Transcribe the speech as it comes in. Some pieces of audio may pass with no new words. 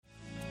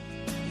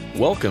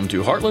Welcome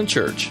to Heartland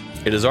Church.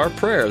 It is our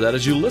prayer that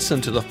as you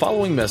listen to the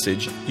following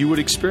message, you would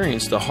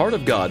experience the heart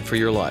of God for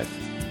your life.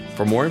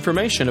 For more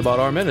information about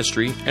our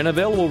ministry and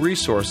available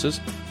resources,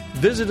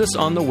 visit us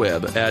on the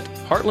web at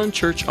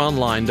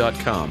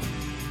heartlandchurchonline.com.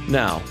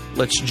 Now,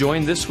 let's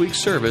join this week's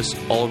service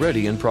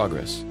already in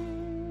progress.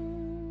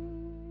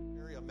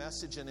 A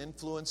message and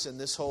influence in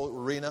this whole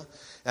arena,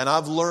 and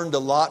I've learned a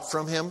lot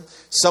from him.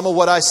 Some of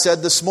what I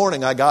said this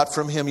morning I got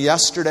from him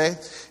yesterday,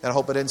 and I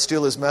hope I didn't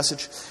steal his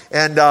message.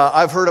 And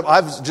I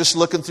was just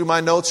looking through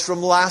my notes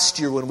from last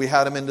year when we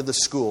had him into the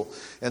school.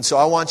 And so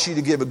I want you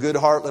to give a good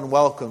Heartland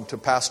welcome to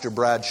Pastor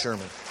Brad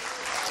Sherman.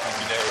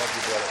 Thank you, Dave.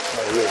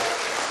 Thank you, brother.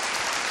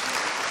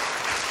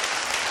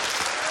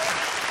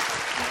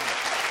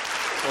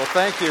 Well,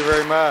 thank you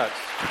very much.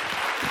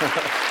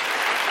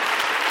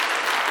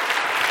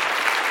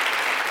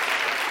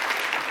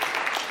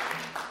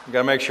 We've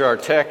got to make sure our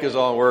tech is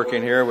all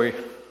working here.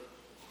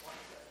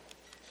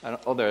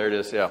 There it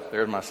is. Yeah,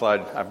 there's my slide.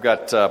 I've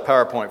got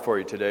PowerPoint for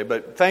you today.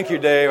 But thank you,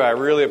 Dave. I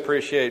really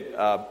appreciate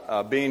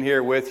being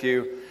here with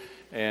you.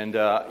 And,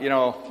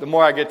 the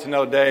more I get to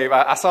know Dave,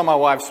 I saw my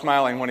wife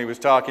smiling when he was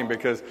talking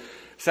because it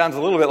sounds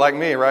a little bit like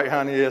me, right,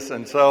 honey? Yes.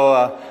 And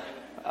so,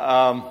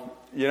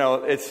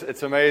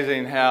 it's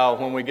amazing how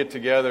when we get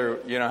together,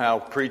 how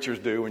preachers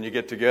do. When you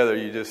get together,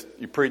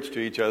 you preach to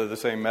each other the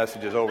same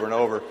messages over and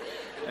over.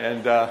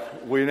 And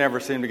we never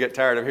seem to get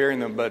tired of hearing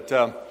them. But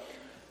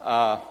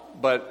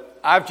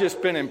I've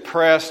just been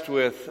impressed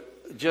with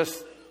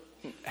just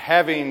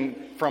coming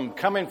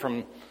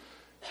from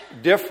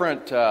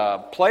different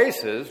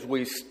places,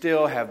 we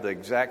still have the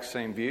exact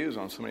same views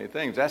on so many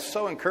things. That's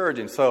so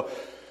encouraging. So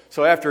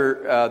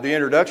after the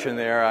introduction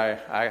there,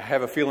 I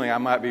have a feeling I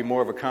might be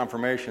more of a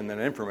confirmation than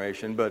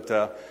information, but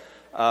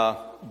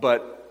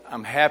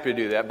I'm happy to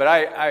do that.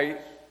 But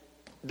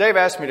Dave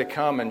asked me to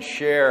come and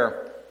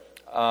share,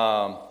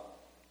 and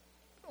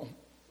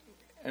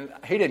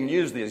he didn't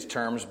use these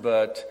terms,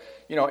 but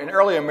in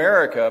early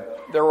America,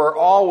 there were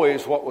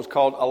always what was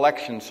called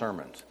election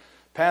sermons.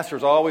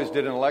 Pastors always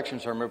did an election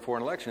sermon before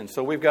an election.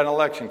 So we've got an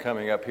election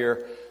coming up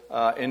here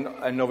in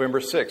November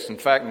 6th. In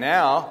fact,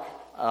 now,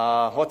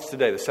 what's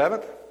today, the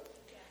 7th?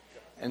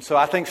 And so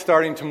I think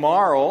starting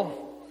tomorrow,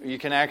 you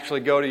can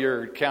actually go to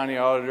your county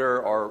auditor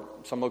or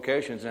some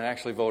locations and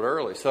actually vote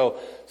early. So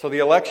the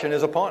election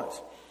is upon us.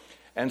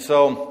 And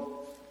so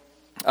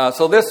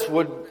this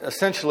would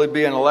essentially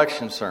be an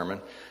election sermon.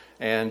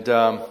 And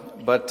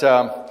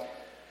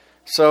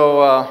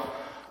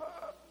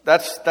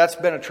that's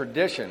been a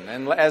tradition.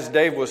 And as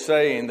Dave was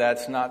saying,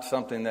 that's not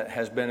something that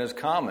has been as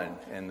common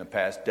in the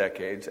past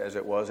decades as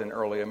it was in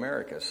early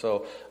America.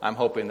 So I'm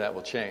hoping that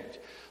will change.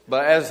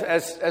 But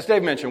as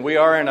Dave mentioned, we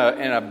are in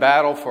a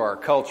battle for our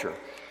culture.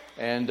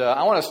 And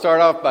I want to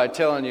start off by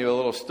telling you a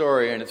little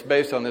story, and it's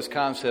based on this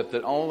concept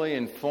that only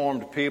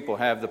informed people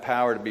have the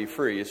power to be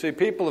free. You see,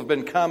 people have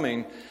been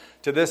coming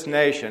to this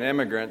nation,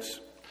 immigrants,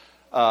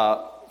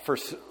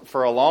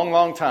 for a long,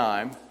 long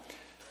time,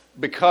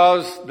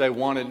 because they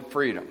wanted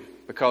freedom.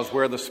 Because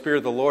where the Spirit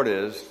of the Lord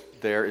is,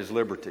 there is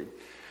liberty.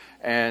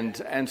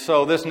 And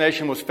so this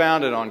nation was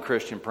founded on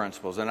Christian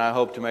principles, and I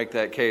hope to make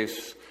that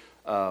case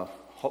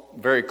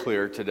very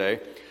clear today.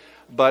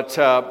 But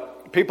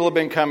people have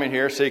been coming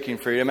here seeking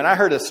freedom. And I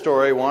heard a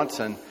story once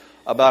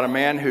about a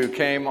man who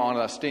came on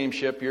a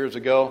steamship years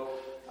ago.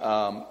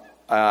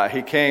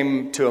 He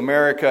came to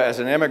America as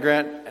an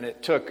immigrant, and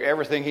it took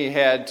everything he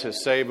had to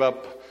save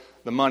up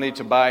the money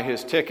to buy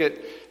his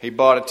ticket. He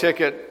bought a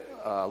ticket,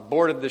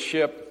 boarded the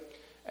ship,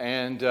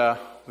 and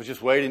was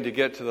just waiting to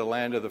get to the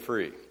land of the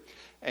free.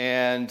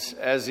 And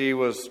as he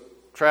was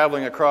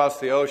traveling across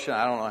the ocean,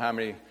 I don't know how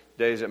many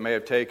days it may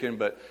have taken,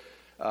 but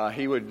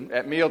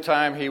at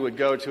mealtime, he would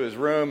go to his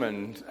room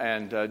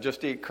and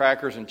just eat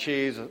crackers and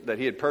cheese that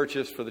he had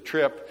purchased for the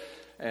trip,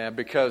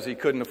 because he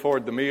couldn't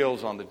afford the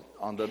meals on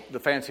the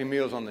fancy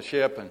meals on the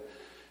ship.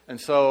 And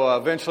so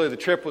eventually the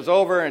trip was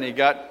over, and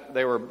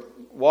they were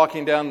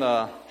walking down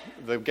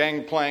the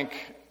gangplank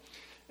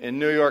in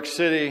New York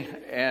City,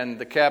 and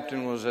the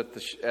captain was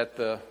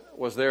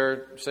was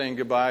there saying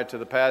goodbye to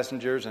the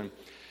passengers, and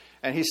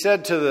he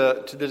said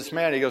to this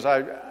man, he goes,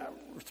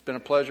 "It's been a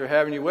pleasure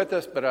having you with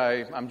us, but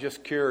I'm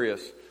just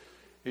curious."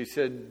 He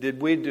said,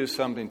 "Did we do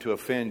something to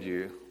offend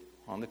you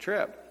on the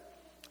trip?"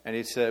 And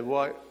he said,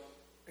 "Well,"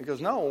 he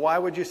goes, "No, why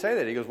would you say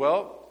that?" He goes,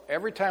 "Well,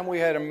 every time we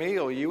had a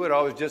meal, you would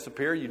always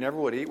disappear. You never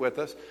would eat with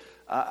us.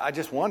 I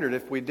just wondered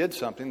if we did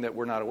something that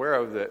we're not aware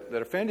of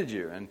that offended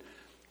you."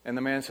 And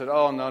the man said,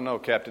 "Oh, no,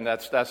 Captain,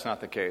 that's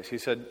not the case." He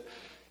said,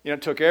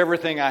 "It took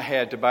everything I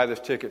had to buy this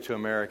ticket to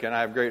America, and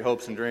I have great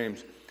hopes and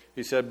dreams."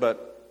 He said,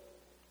 but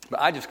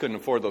I just couldn't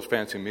afford those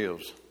fancy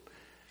meals."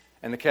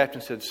 And the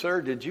captain said,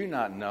 "Sir, did you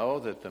not know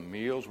that the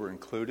meals were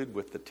included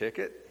with the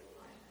ticket?"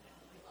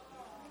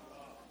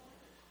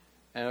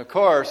 And of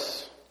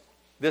course,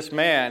 this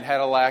man had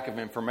a lack of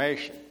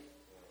information.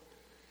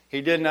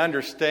 He didn't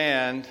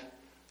understand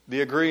the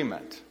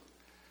agreement.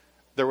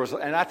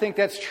 And I think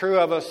that's true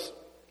of us.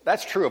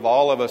 That's true of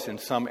all of us in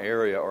some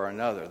area or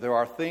another. There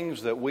are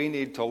things that we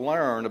need to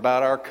learn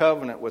about our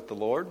covenant with the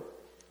Lord.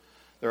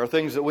 There are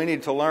things that we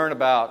need to learn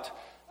about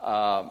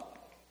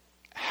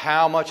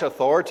how much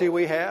authority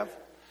we have,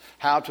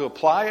 how to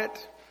apply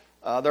it.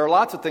 There are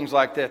lots of things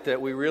like that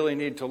that we really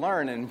need to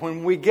learn. And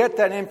when we get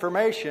that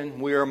information,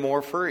 we are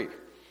more free.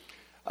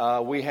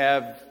 We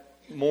have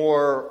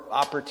more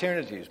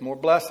opportunities, more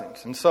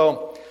blessings. And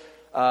so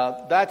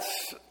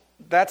that's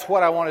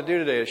what I want to do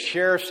today, is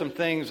share some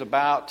things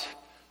about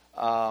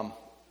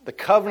the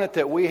covenant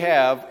that we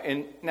have.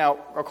 And now,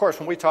 of course,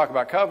 when we talk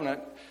about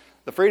covenant,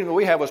 the freedom that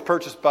we have was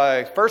purchased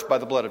first by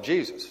the blood of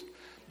Jesus.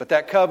 But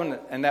that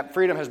covenant and that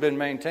freedom has been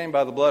maintained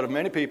by the blood of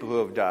many people who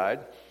have died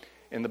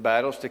in the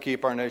battles to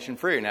keep our nation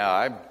free. Now,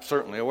 I'm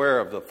certainly aware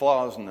of the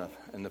flaws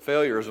and the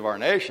failures of our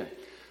nation.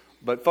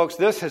 But folks,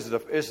 this is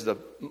the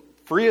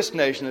freest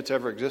nation that's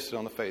ever existed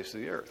on the face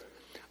of the earth.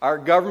 Our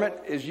government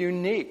is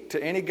unique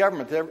to any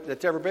government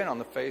that's ever been on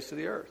the face of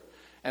the earth.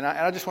 And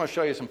I just want to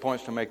show you some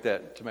points to make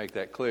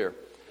that clear.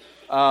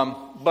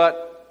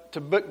 But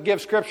to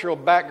give scriptural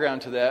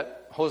background to that,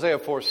 Hosea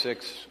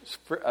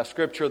 4:6, a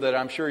scripture that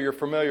I'm sure you're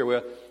familiar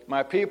with,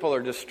 my people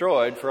are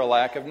destroyed for a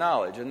lack of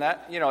knowledge. And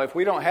that, if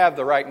we don't have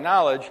the right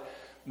knowledge,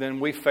 then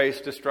we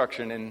face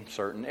destruction in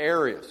certain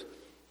areas.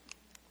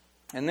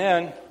 And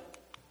then,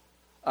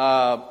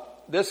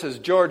 this is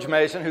George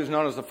Mason, who's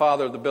known as the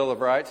father of the Bill of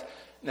Rights.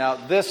 Now,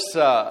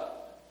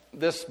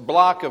 this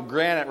block of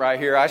granite right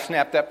here, I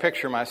snapped that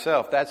picture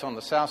myself. That's on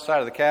the south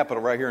side of the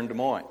Capitol right here in Des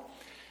Moines.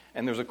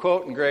 And there's a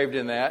quote engraved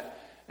in that,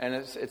 and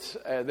it's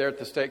there at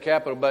the state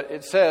capitol. But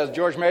it says,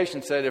 George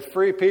Mason said, if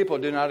free people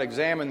do not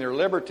examine their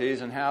liberties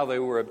and how they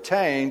were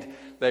obtained,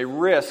 they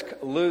risk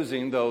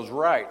losing those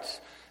rights.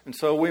 And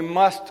so we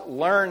must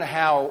learn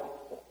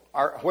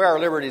where our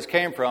liberties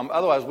came from.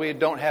 Otherwise, we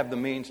don't have the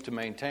means to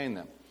maintain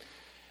them.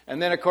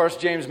 And then, of course,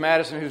 James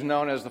Madison, who's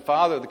known as the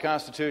father of the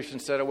Constitution,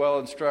 said a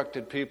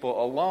well-instructed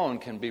people alone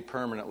can be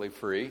permanently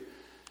free.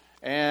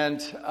 And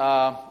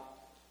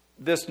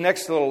this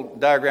next little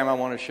diagram I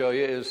want to show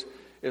you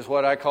is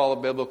what I call a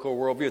biblical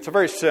worldview. It's a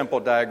very simple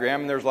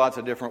diagram, and there's lots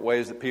of different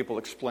ways that people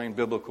explain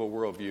biblical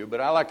worldview, but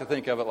I like to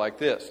think of it like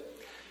this.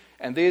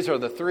 And these are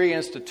the three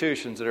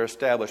institutions that are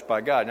established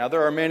by God. Now,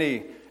 there are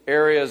many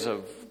areas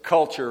of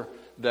culture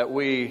that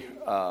we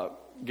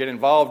get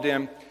involved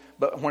in,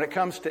 but when it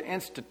comes to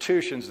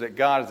institutions that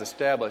God has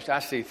established, I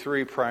see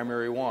three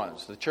primary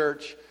ones: the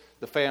church,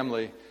 the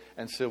family,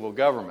 and civil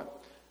government.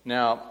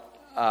 Now,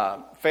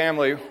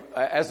 family,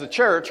 as the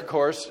church, of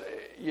course,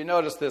 you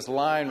notice this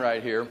line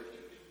right here.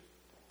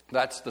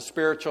 That's the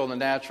spiritual and the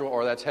natural,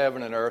 or that's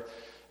heaven and earth.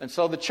 And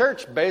so the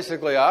church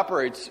basically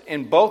operates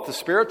in both the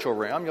spiritual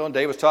realm.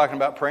 Dave was talking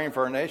about praying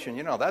for our nation.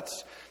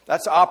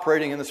 That's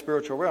operating in the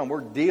spiritual realm.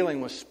 We're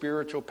dealing with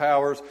spiritual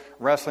powers,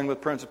 wrestling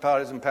with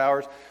principalities and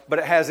powers, but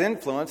it has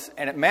influence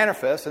and it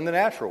manifests in the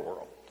natural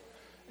world.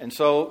 And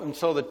so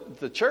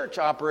the church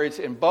operates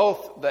in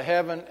both the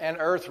heaven and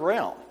earth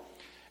realm.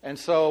 And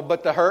so,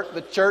 but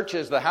the church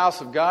is the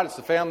house of God, it's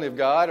the family of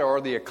God, or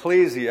the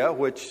ecclesia,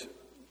 which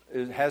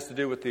has to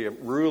do with the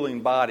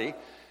ruling body.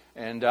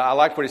 And I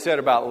like what he said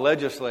about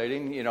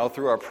legislating,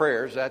 through our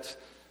prayers. That's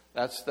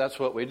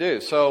what we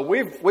do. So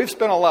we've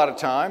spent a lot of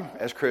time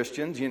as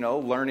Christians,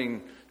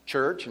 learning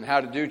church and how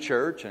to do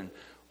church and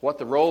what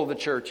the role of the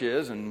church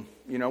is. And,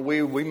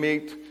 we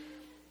meet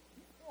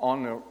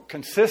on a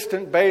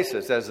consistent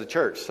basis as the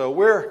church. So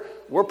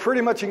we're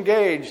pretty much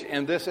engaged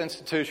in this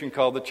institution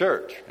called the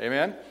church.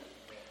 Amen?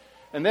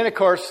 And then, of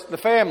course, the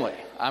family.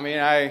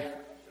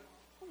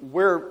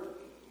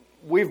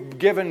 We've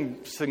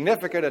given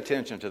significant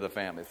attention to the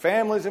family.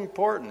 Family's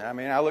important.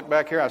 I look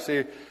back here, I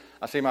see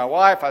my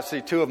wife, I see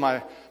two of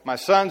my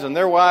sons and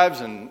their wives,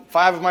 and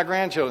 5 of my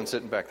grandchildren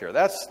sitting back there.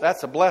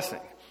 That's a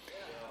blessing.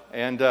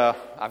 And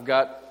I've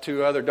got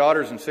 2 other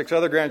daughters and 6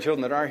 other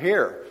grandchildren that aren't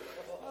here.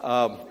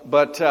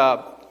 But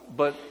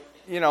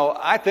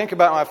I think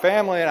about my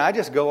family and I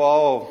just go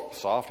all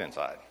soft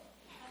inside.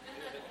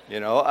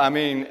 And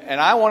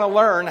I want to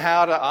learn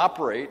how to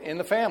operate in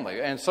the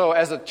family. And so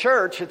as a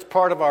church, it's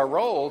part of our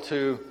role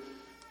to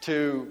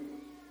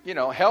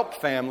help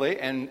family,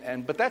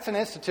 but that's an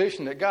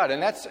institution that God,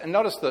 and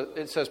notice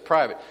it says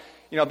private.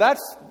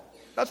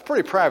 That's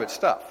pretty private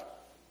stuff.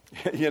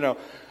 The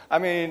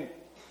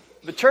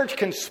church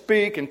can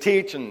speak and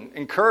teach and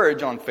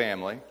encourage on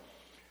family,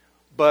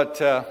 but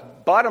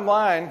bottom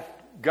line,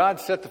 God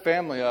set the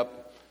family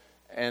up,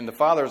 and the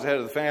father is the head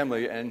of the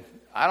family. And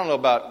I don't know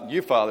about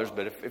you fathers,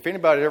 but if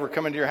anybody ever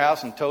come into your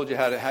house and told you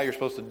how you're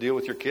supposed to deal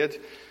with your kids,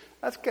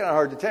 that's kind of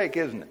hard to take,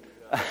 isn't it?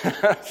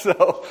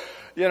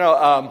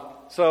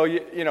 So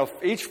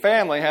each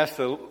family has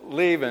to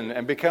leave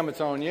and become its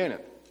own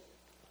unit.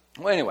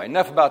 Well, anyway,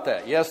 enough about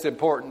that. Yes, the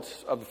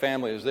importance of the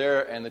family is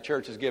there, and the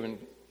church has given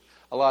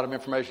a lot of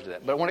information to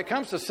that. But when it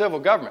comes to civil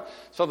government,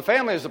 so the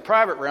family is the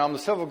private realm, the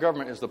civil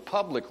government is the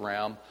public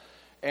realm.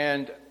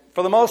 And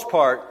for the most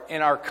part,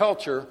 in our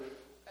culture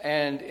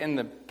and in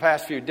the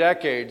past few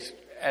decades,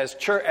 as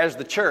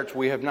the church,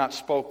 we have not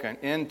spoken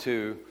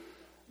into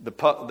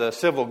the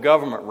civil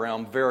government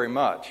realm very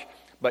much.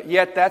 But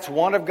yet that's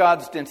one of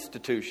God's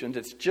institutions.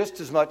 It's just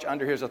as much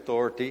under His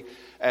authority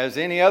as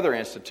any other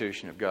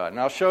institution of God. And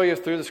I'll show you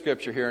through the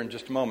Scripture here in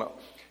just a moment,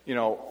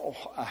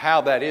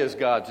 how that is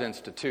God's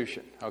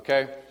institution,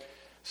 okay?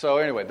 So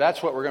anyway,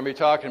 that's what we're going to be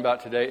talking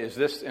about today, is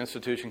this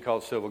institution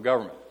called civil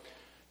government.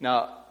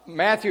 Now,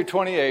 Matthew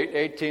 28,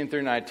 18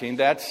 through 19,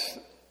 that's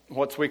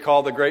what we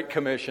call the Great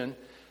Commission.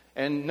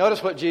 And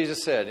notice what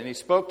Jesus said. And He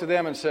spoke to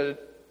them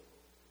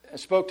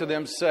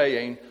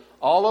saying,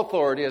 all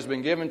authority has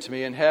been given to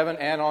me in heaven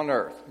and on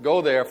earth.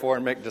 Go therefore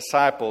and make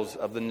disciples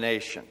of the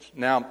nations.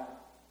 Now,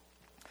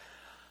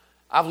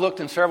 I've looked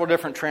in several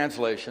different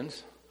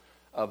translations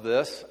of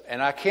this,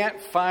 and I can't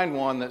find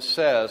one that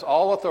says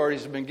all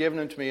authorities have been given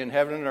unto me in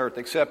heaven and earth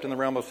except in the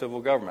realm of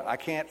civil government. I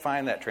can't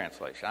find that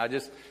translation. I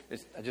just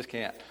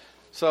can't.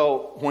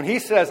 So when He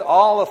says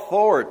all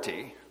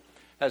authority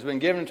has been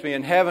given to me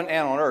in heaven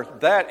and on earth,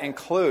 that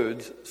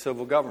includes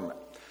civil government.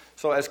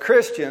 So as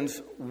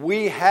Christians,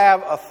 we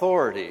have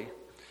authority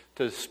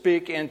to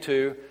speak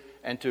into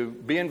and to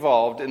be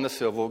involved in the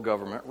civil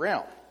government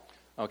realm.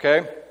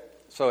 Okay?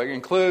 So it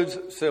includes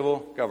civil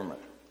government.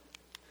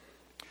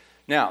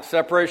 Now,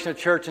 separation of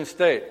church and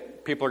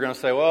state. People are going to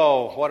say,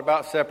 well, what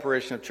about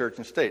separation of church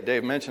and state?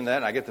 Dave mentioned that,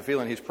 and I get the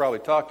feeling he's probably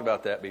talked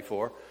about that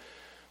before.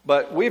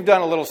 But we've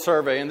done a little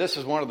survey, and this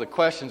is one of the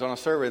questions on a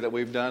survey that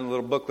we've done, a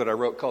little booklet I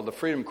wrote called the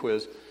Freedom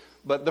Quiz.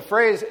 But the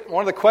phrase,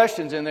 one of the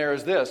questions in there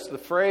is this: the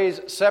phrase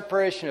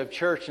separation of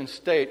church and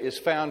state is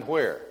found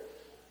where?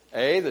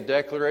 A, the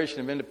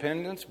Declaration of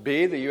Independence,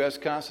 B, the U.S.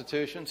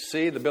 Constitution,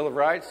 C, the Bill of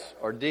Rights,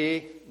 or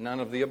D, none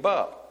of the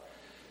above.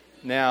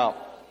 Now,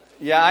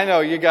 yeah, I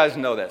know you guys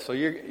know that, so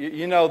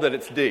you know that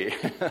it's D.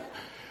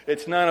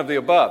 It's none of the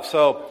above.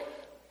 So,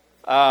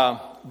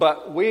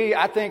 but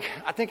I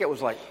think it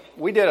was like,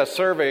 we did a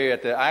survey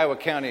at the Iowa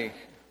County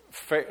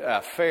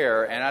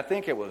Fair, and I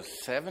think it was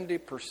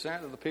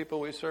 70% of the people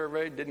we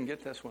surveyed didn't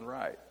get this one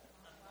right.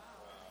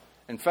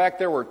 In fact,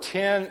 there were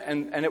 10,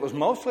 and it was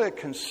mostly a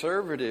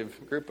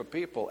conservative group of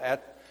people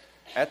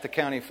at the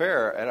county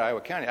fair at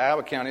Iowa County.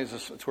 Iowa County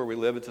it's where we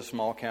live. It's a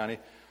small county,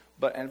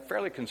 and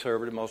fairly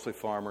conservative, mostly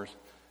farmers.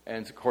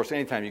 And of course,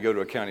 anytime you go to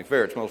a county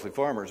fair, it's mostly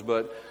farmers.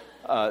 But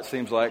it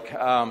seems like.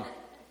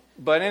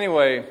 But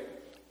anyway,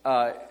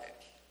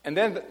 and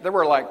then there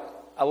were like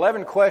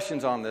 11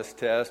 questions on this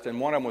test,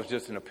 and one of them was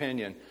just an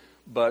opinion.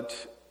 But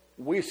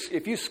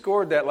if you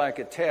scored that like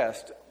a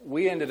test,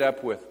 we ended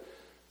up with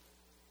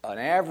an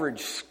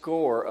average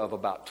score of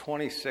about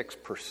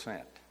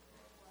 26%.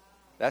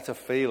 That's a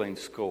failing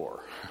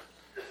score.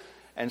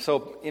 And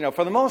so,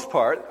 for the most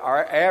part,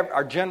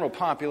 our general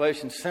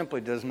population simply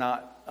does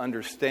not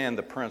understand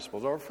the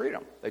principles of our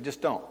freedom. They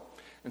just don't.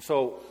 And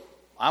so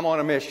I'm on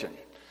a mission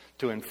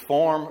to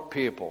inform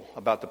people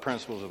about the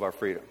principles of our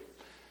freedom.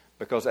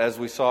 Because as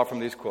we saw from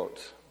these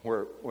quotes,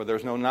 where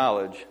there's no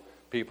knowledge,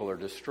 people are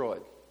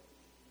destroyed.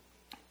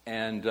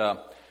 And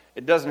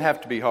it doesn't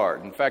have to be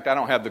hard. In fact, I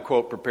don't have the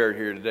quote prepared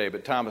here today,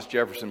 but Thomas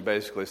Jefferson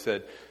basically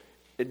said,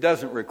 it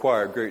doesn't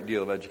require a great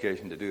deal of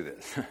education to do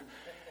this.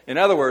 In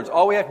other words,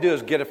 all we have to do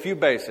is get a few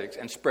basics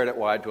and spread it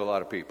wide to a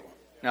lot of people.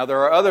 Now,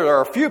 there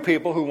are a few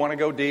people who want to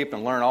go deep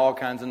and learn all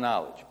kinds of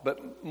knowledge.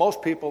 But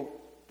most people,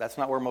 that's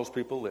not where most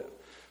people live.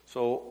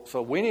 So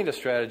we need a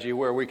strategy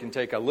where we can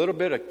take a little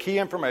bit of key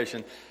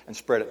information and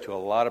spread it to a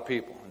lot of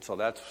people. And so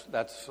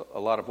that's a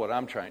lot of what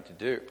I'm trying to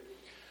do.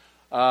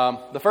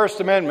 The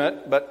First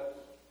Amendment,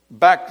 but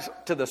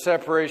back to the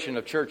separation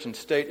of church and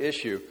state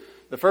issue,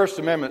 the First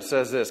Amendment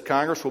says this: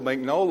 Congress will make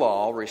no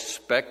law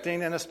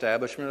respecting an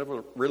establishment of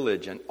a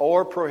religion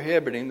or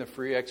prohibiting the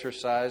free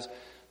exercise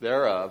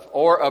thereof,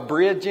 or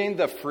abridging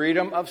the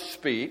freedom of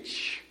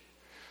speech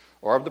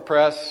or of the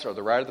press or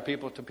the right of the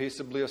people to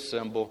peaceably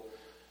assemble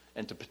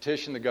and to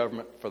petition the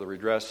government for the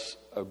redress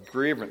of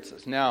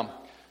grievances. Now,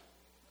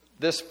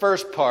 this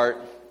first part,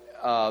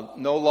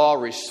 no law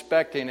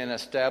respecting an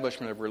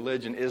establishment of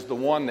religion, is the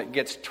one that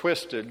gets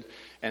twisted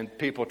and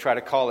people try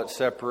to call it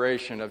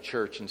separation of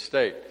church and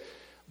state.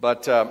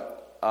 But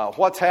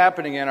what's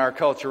happening in our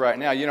culture right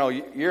now,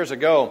 years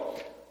ago,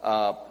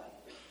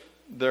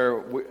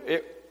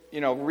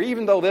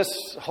 even though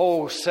this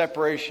whole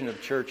separation of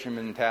church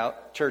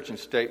and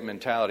state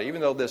mentality,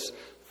 even though this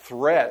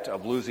threat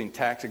of losing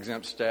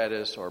tax-exempt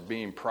status or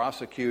being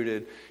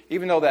prosecuted,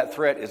 even though that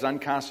threat is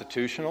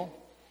unconstitutional,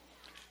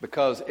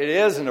 because it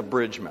is an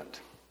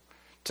abridgment.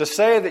 To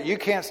say that you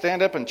can't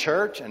stand up in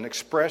church and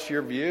express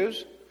your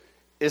views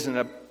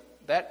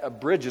that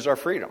abridges our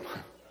freedom.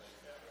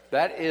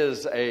 That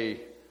is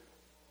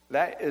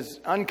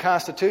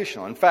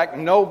unconstitutional. In fact,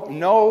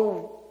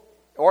 no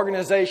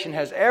organization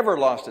has ever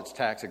lost its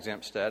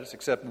tax-exempt status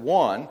except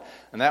one,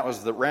 and that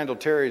was the Randall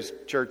Terry's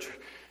church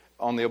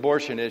on the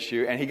abortion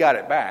issue, and he got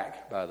it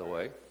back, by the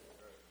way.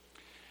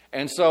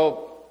 And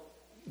so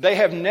they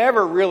have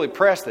never really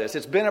pressed this.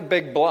 It's been a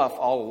big bluff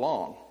all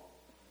along.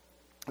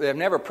 They have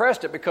never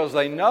pressed it because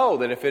they know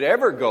that if it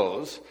ever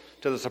goes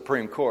to the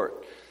Supreme Court,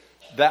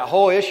 that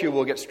whole issue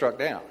will get struck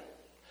down.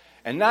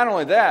 And not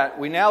only that,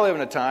 we now live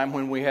in a time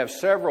when we have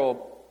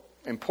several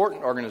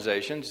important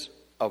organizations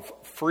of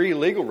free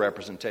legal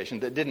representation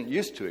that didn't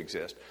used to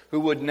exist, who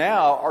would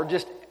now are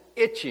just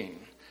itching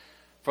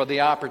for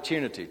the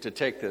opportunity to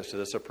take this to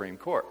the Supreme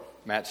Court.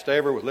 Matt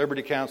Staver with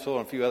Liberty Counsel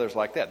and a few others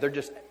like that. They're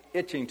just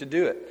itching to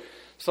do it.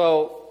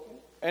 So,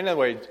 in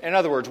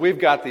other words, we've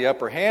got the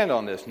upper hand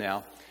on this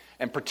now.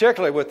 And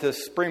particularly with the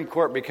Supreme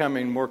Court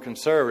becoming more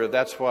conservative,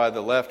 that's why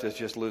the left is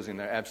just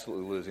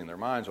absolutely losing their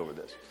minds over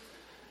this.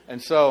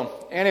 And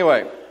so,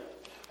 anyway,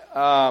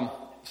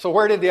 so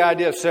where did the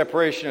idea of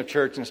separation of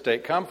church and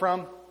state come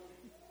from?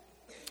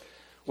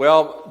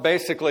 Well,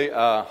 basically,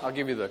 I'll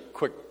give you the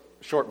quick,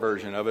 short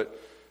version of it.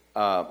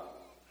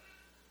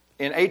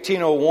 In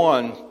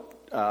 1801,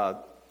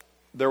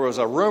 there was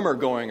a rumor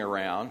going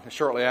around,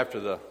 shortly after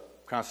the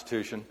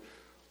Constitution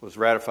was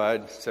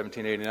ratified,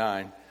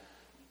 1789,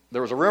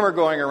 there was a rumor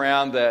going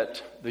around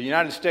that the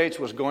United States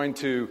was going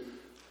to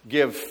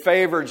give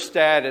favored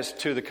status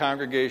to the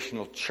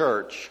Congregational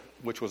Church,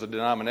 which was a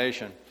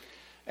denomination,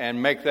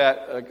 and make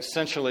that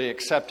essentially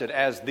accepted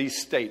as the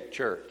state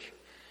church.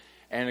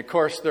 And of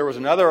course, there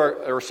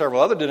were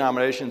several other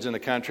denominations in the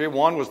country.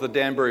 One was the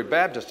Danbury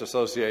Baptist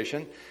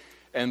Association,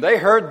 and they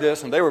heard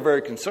this and they were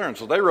very concerned.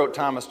 So they wrote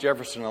Thomas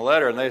Jefferson a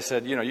letter and they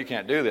said, you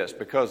can't do this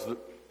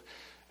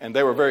and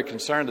they were very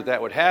concerned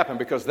that would happen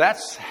because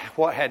that's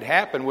what had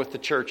happened with the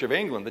Church of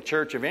England. The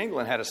Church of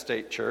England had a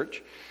state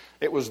church.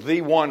 It was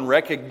the one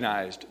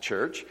recognized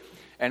church.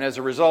 And as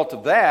a result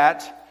of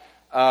that,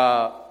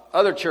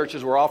 other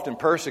churches were often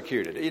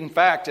persecuted. In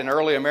fact, in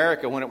early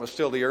America, when it was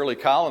still the early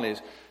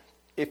colonies,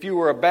 if you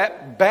were a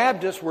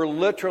Baptist, were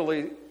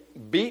literally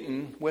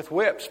beaten with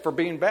whips for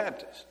being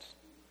Baptists.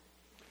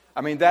 I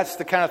mean, that's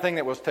the kind of thing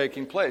that was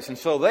taking place. And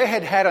so they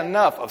had had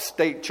enough of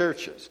state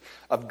churches,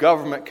 of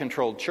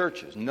government-controlled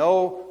churches.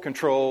 No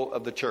control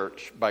of the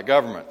church by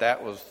government.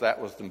 That was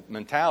the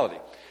mentality.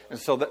 And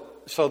so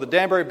the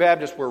Danbury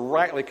Baptists were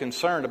rightly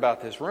concerned about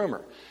this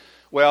rumor.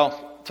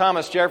 Well,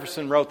 Thomas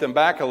Jefferson wrote them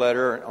back a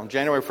letter on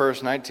January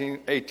 1st,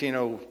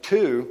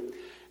 1802,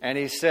 and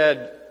he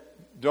said,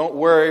 don't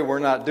worry, we're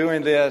not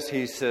doing this.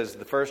 He says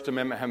the First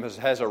Amendment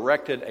has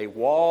erected a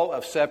wall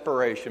of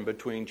separation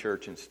between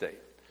church and state.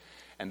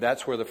 And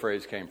that's where the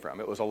phrase came from.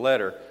 It was a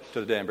letter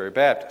to the Danbury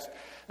Baptists.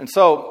 And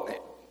so,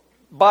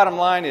 bottom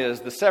line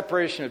is, the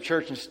separation of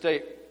church and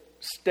state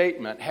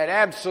statement had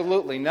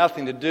absolutely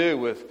nothing to do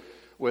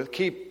with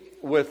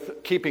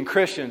keeping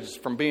Christians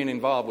from being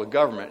involved with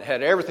government. It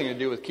had everything to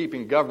do with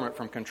keeping government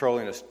from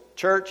controlling a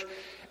church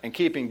and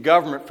keeping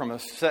government from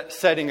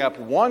setting up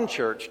one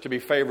church to be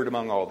favored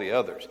among all the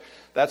others.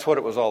 That's what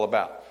it was all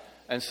about.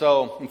 And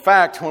so, in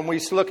fact, when we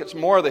look at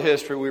more of the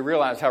history, we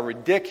realize how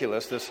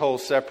ridiculous this whole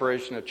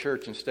separation of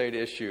church and state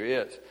issue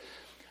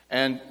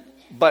is.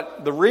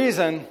 But the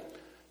reason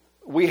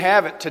we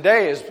have it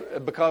today is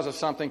because of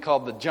something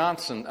called the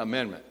Johnson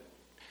Amendment.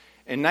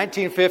 In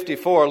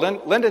 1954,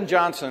 Lyndon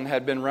Johnson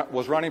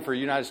was running for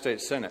United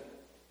States Senate.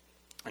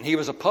 And he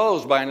was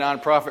opposed by a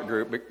nonprofit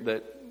group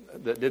that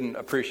didn't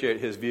appreciate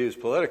his views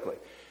politically.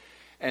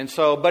 And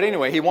so, but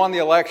anyway, he won the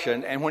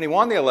election. And when he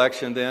won the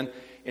election then,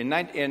 in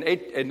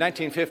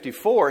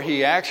 1954,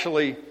 he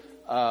actually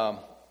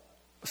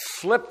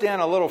slipped in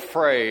a little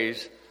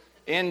phrase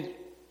and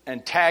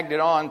tagged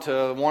it on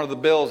to one of the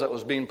bills that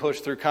was being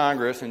pushed through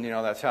Congress, and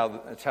that's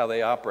how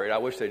they operate. I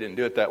wish they didn't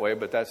do it that way,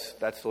 but that's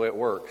the way it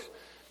works.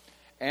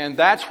 And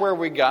that's where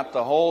we got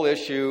the whole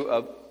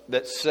issue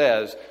that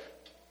says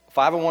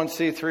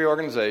 501c3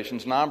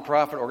 organizations,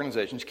 nonprofit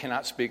organizations,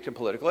 cannot speak to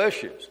political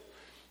issues.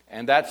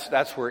 And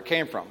that's where it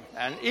came from.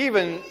 And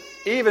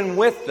even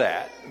with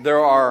that, there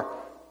are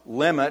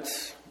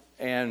limits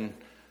and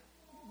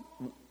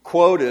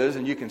quotas,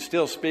 and you can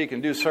still speak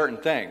and do certain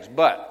things.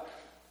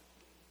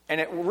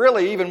 And it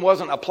really even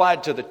wasn't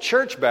applied to the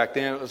church back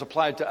then. It was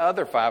applied to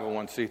other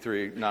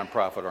 501c3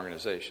 nonprofit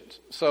organizations.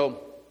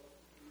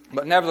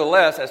 But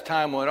nevertheless, as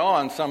time went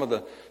on, some of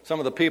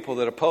the people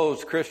that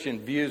opposed Christian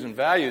views and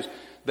values,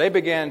 they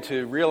began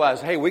to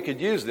realize, hey, we could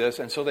use this.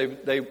 And so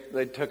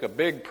they took a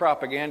big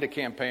propaganda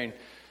campaign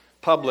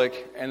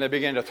public, and they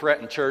began to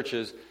threaten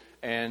churches.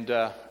 And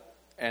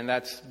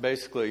that's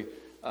basically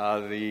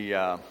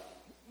the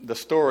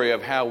story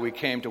of how we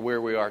came to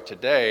where we are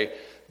today,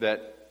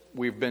 that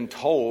we've been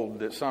told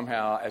that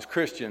somehow as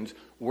Christians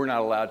we're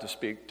not allowed to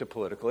speak to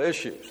political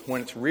issues,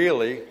 when it's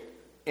really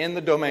in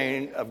the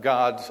domain of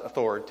God's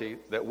authority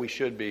that we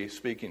should be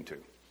speaking to.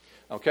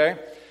 Okay?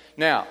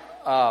 Now,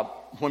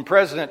 when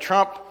President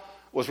Trump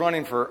was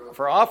running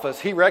for office,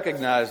 he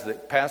recognized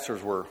that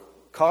pastors were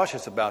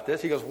cautious about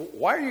this. He goes,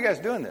 why are you guys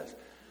doing this?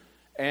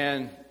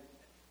 And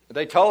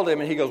they told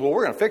him, and he goes, well,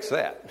 we're going to fix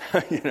that.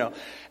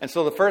 And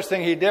so the first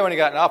thing he did when he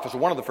got in office,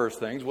 one of the first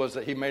things, was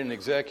that he made an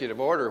executive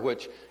order,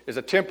 which is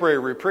a temporary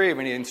reprieve,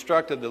 and he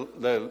instructed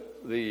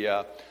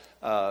the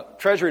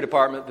Treasury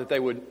Department that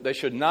they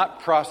should not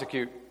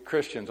prosecute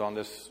Christians on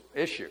this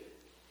issue.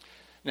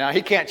 Now,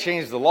 he can't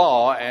change the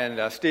law,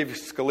 and Steve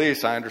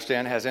Scalise, I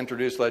understand, has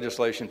introduced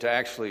legislation to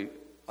actually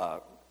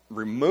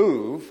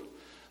remove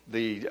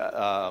the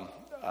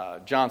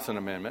Johnson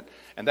Amendment,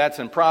 and that's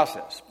in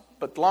process.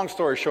 But long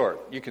story short,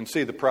 you can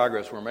see the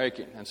progress we're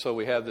making. And so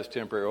we have this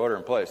temporary order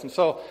in place. And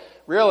so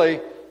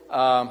really,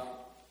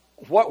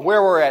 where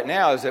we're at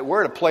now is that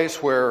we're at a place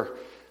where,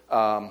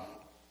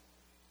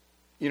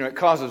 it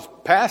causes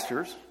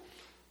pastors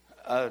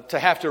to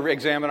have to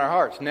examine our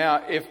hearts.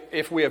 Now,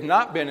 if we have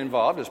not been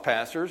involved as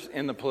pastors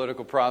in the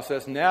political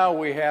process, now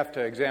we have to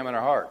examine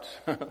our hearts.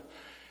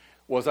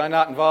 Was I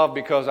not involved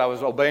because I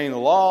was obeying the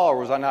law, or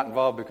was I not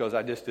involved because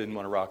I just didn't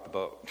want to rock the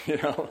boat?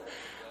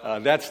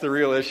 That's the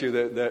real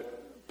issue that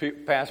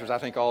pastors, I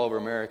think, all over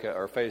America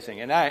are facing.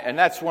 And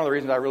that's one of the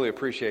reasons I really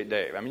appreciate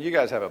Dave. I mean, you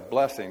guys have a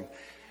blessing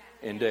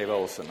in Dave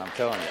Olson, I'm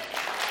telling you.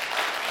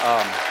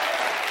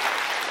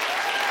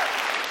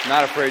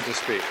 Not afraid to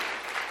speak.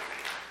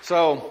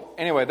 So,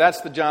 anyway,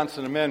 that's the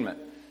Johnson Amendment.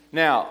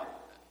 Now,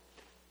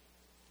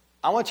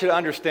 I want you to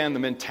understand the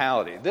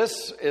mentality.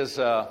 This is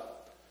a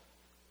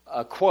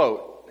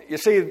quote. You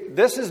see,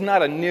 this is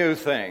not a new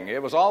thing.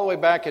 It was all the way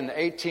back in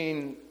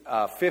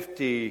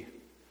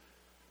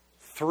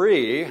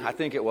 1853, I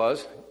think it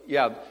was.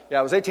 Yeah,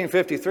 it was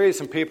 1853.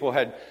 Some people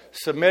had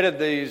submitted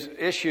these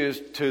issues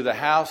to the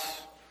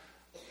House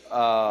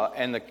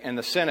and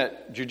the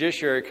Senate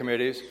Judiciary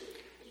Committees,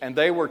 and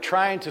they were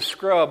trying to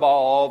scrub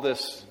all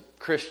this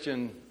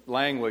Christian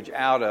language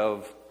out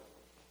of,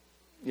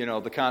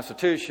 the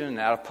Constitution,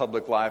 out of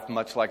public life,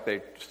 much like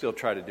they still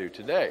try to do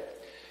today.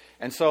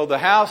 And so the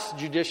House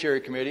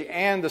Judiciary Committee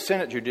and the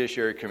Senate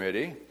Judiciary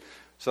Committee,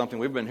 something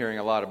we've been hearing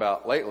a lot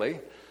about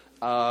lately,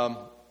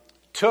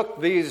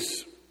 took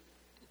these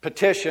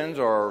petitions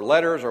or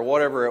letters or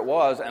whatever it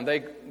was, and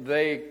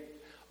they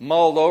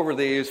mulled over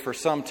these for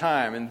some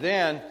time. And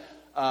then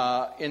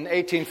in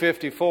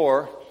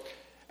 1854,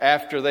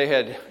 after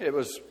it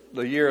was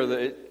the year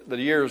that the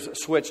years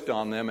switched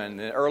on them, and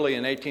early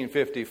in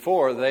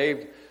 1854,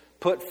 they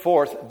put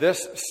forth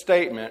this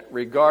statement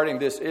regarding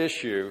this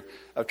issue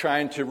of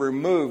trying to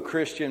remove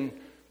Christian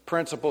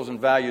principles and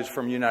values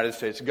from the United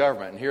States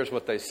government. And here's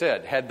what they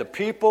said. Had the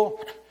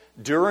people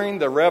during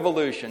the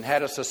Revolution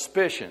had a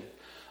suspicion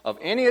of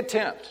any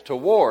attempt to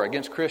war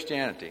against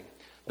Christianity,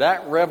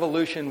 that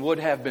revolution would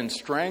have been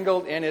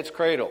strangled in its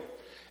cradle.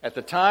 At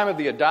the time of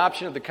the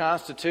adoption of the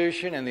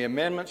Constitution and the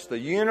amendments, the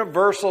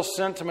universal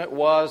sentiment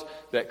was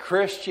that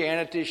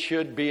Christianity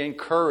should be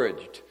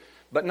encouraged,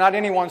 but not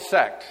any one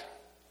sect.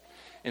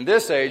 In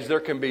this age, there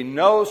can be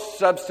no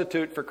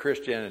substitute for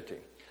Christianity.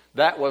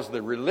 That was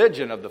the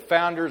religion of the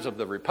founders of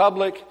the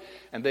Republic,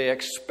 and they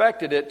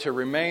expected it to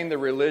remain the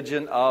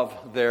religion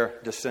of their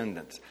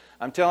descendants.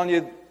 I'm telling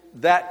you,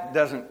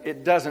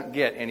 it doesn't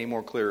get any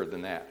more clearer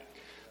than that.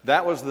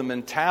 That was the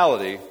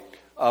mentality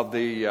of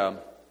the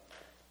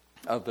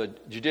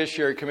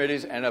Judiciary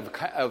Committees and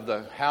of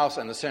the House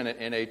and the Senate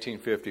in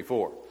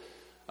 1854.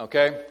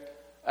 Okay?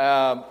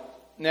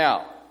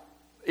 Now,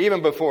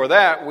 even before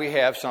that, we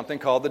have something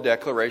called the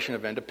Declaration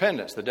of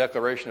Independence. The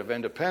Declaration of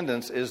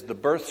Independence is the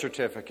birth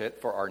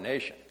certificate for our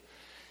nation.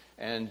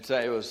 And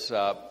it was,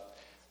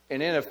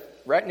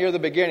 right near the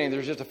beginning,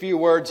 there's just a few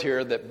words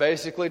here that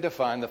basically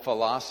define the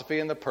philosophy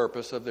and the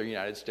purpose of the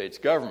United States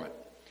government.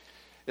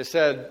 It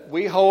said,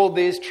 "We hold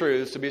these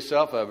truths to be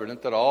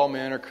self-evident, that all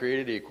men are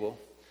created equal,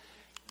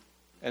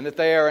 and that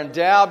they are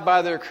endowed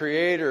by their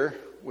Creator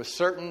with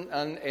certain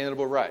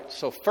unalienable rights."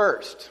 So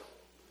first,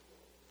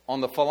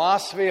 on the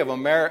philosophy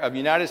of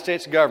United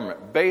States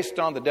government, based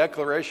on the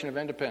Declaration of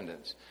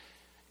Independence,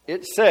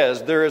 it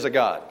says there is a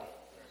God.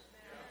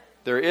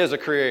 There is a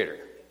Creator.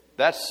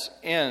 That's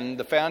in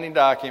the founding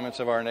documents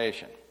of our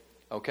nation.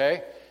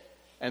 Okay?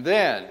 And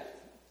then,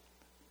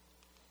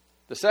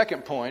 the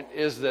second point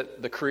is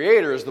that the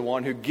Creator is the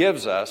one who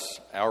gives us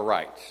our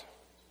rights.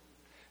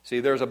 See,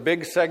 there's a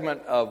big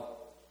segment of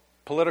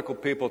political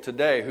people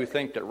today who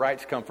think that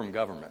rights come from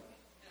government.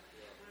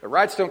 But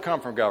rights don't come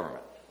from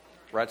government.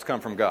 Rights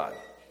come from God.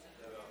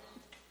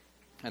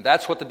 And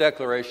that's what the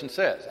Declaration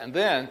says. And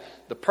then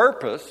the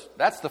purpose,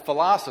 that's the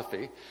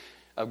philosophy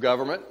of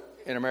government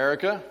in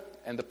America.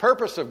 And the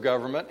purpose of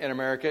government in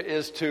America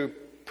is to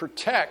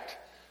protect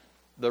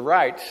the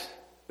rights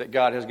that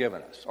God has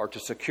given us, or to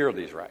secure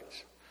these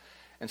rights.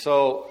 And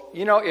so,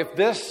 if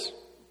this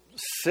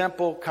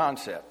simple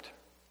concept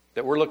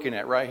that we're looking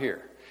at right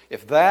here,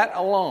 if that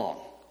alone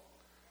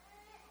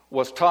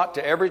was taught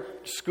to every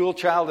school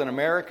child in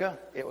America,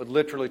 it would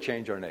literally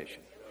change our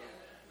nation.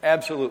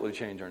 Absolutely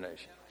change our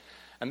nation.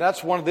 And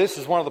this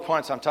is one of the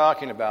points I'm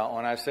talking about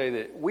when I say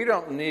that we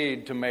don't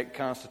need to make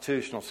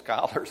constitutional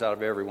scholars out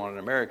of everyone in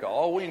America.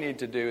 All we need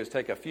to do is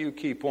take a few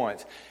key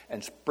points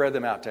and spread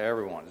them out to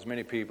everyone, as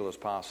many people as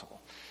possible.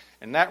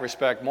 In that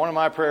respect, one of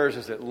my prayers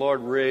is that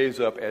Lord raise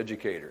up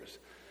educators.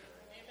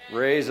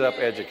 Raise up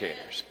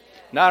educators.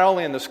 Not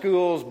only in the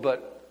schools,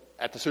 but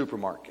at the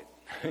supermarket.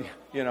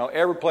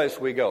 Every place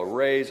we go,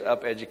 raise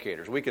up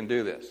educators. We can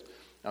do this,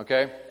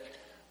 okay?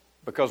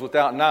 Because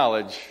without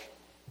knowledge,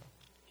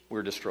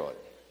 we're destroyed,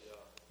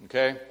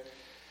 okay?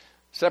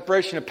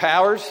 Separation of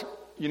powers.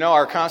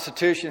 Our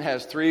Constitution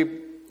has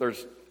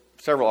there's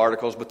several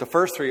articles, but the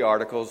first three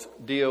articles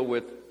deal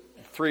with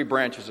three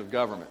branches of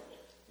government.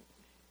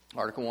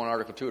 Article 1,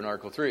 Article 2, and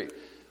Article 3.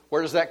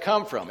 Where does that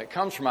come from? It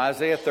comes from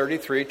Isaiah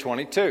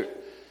 33:22.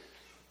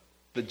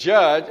 The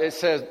judge, it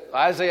says,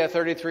 Isaiah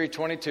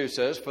 33:22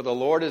 says, "For the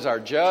Lord is our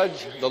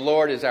judge, the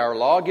Lord is our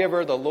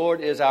lawgiver, the Lord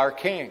is our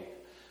king."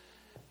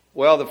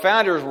 Well, the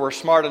founders were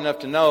smart enough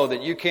to know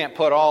that you can't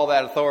put all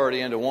that authority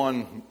into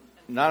one,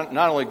 not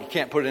only you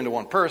can't put it into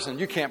one person,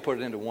 you can't put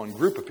it into one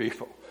group of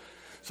people.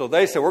 So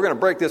they said, we're going to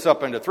break this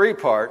up into 3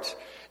 parts,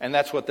 and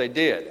that's what they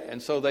did.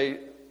 And so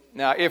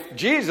now if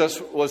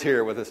Jesus was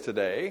here with us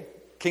today,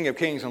 King of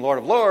Kings and Lord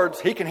of Lords,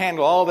 he can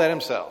handle all that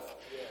himself.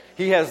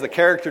 He has the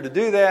character to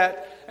do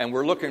that, and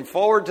we're looking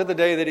forward to the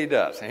day that he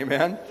does.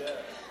 Amen? Yeah.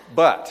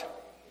 But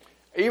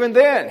even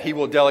then, he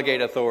will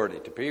delegate authority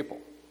to people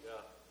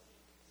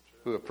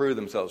who have proved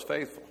themselves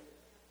faithful.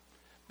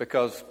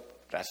 Because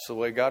that's the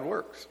way God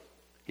works.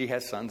 He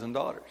has sons and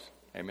daughters.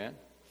 Amen?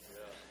 Yeah.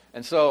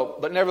 And so,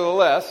 but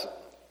nevertheless,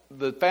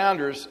 the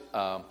founders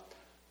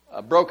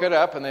broke it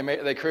up, and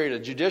they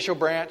created a judicial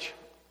branch,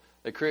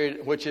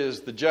 which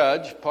is the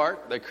judge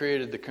part. They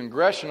created the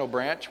congressional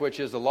branch, which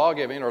is the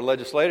law-giving or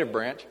legislative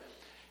branch.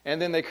 And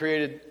then they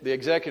created the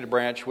executive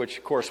branch,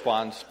 which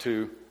corresponds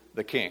to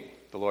the king,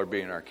 the Lord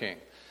being our king.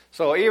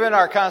 So even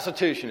our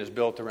Constitution is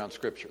built around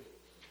Scripture.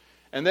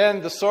 And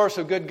then the source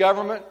of good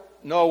government,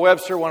 Noah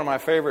Webster, one of my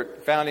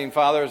favorite founding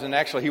fathers, and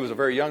actually he was a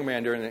very young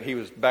man he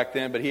was back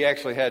then, but he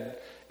actually had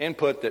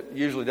input that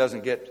usually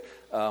doesn't get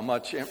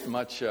much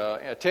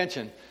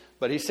attention.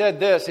 But he said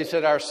this, he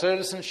said, "Our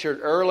citizens should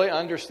early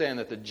understand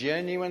that the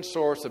genuine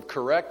source of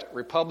correct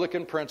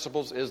Republican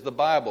principles is the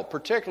Bible,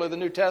 particularly the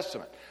New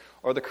Testament,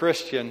 or the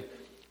Christian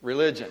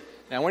religion."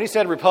 Now, when he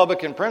said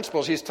Republican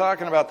principles, he's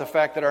talking about the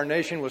fact that our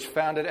nation was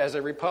founded as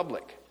a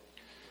republic.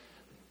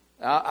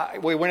 Now,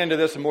 we went into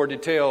this in more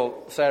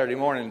detail Saturday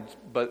morning,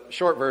 but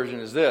short version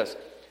is this.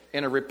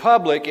 In a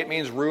republic, it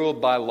means ruled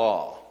by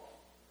law.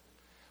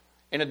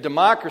 In a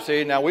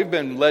democracy, now we've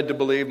been led to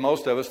believe,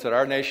 most of us, that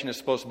our nation is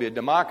supposed to be a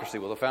democracy.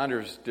 Well, the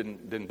founders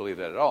didn't believe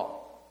that at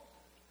all.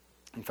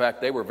 In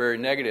fact, they were very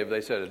negative. They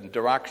said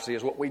democracy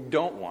is what we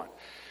don't want.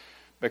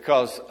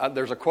 Because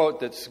there's a quote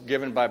that's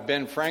given by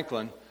Ben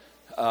Franklin.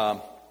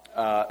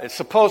 It's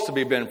supposed to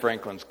be Ben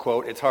Franklin's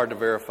quote. It's hard to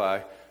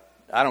verify.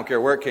 I don't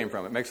care where it came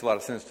from. It makes a lot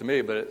of sense to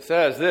me. But it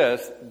says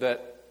this,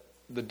 that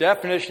the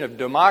definition of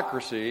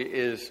democracy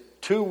is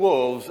 2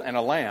 wolves and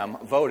a lamb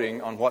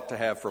voting on what to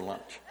have for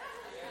lunch.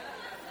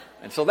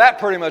 And so that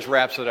pretty much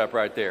wraps it up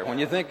right there. When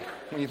you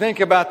think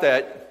about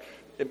that,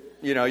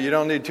 you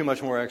don't need too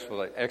much more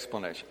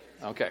explanation.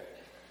 Okay.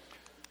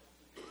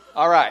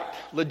 All right.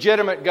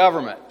 Legitimate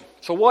government.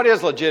 So what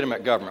is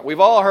legitimate government? We've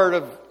all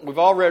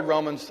read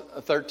Romans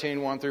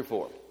 13, 1 through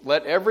 4.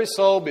 "Let every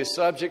soul be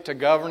subject to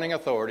governing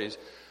authorities,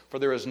 for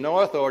there is no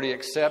authority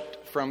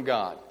except from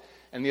God.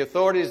 And the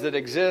authorities that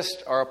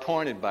exist are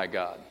appointed by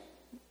God.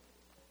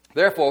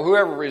 Therefore,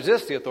 whoever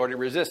resists the authority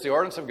resists the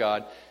ordinance of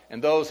God,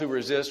 and those who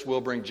resist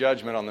will bring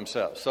judgment on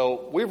themselves."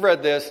 So we've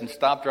read this and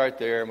stopped right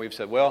there, and we've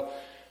said, well,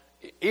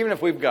 even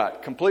if we've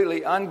got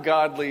completely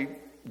ungodly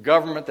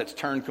government that's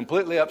turned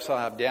completely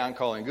upside down,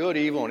 calling good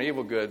evil and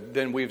evil good,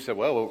 then we've said,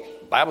 well,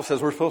 the Bible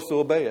says we're supposed to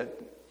obey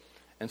it.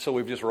 And so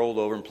we've just rolled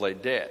over and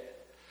played dead.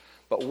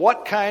 But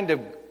what kind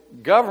of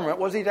government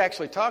was he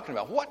actually talking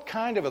about? What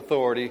kind of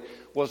authority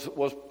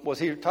was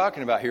he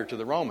talking about here to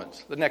the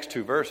Romans? The next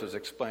 2 verses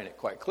explain it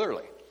quite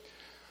clearly.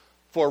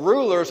 "For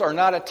rulers are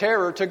not a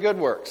terror to good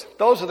works."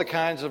 Those are the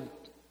kinds of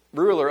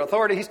ruler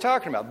authority he's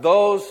talking about.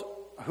 Those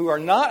who are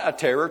not a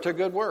terror to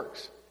good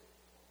works.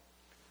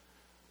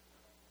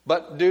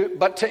 But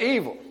to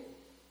evil.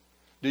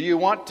 Do you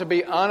want to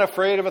be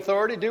unafraid of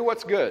authority? Do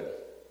what's good,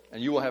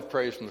 and you will have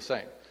praise from the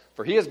same.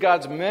 For he is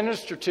God's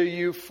minister to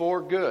you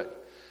for good.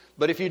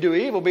 But if you do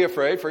evil, be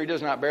afraid, for he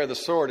does not bear the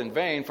sword in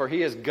vain, for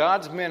he is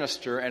God's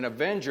minister and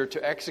avenger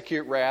to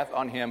execute wrath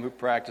on him who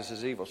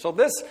practices evil. So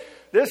this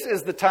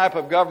is the type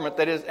of government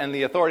that is, and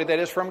the authority that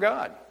is from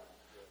God.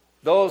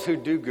 Those who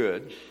do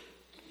good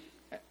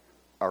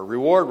are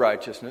reward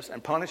righteousness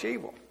and punish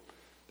evil.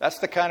 That's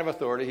the kind of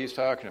authority he's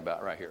talking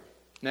about right here.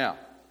 Now,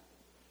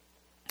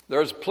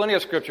 there's plenty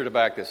of scripture to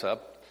back this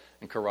up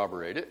and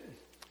corroborate it.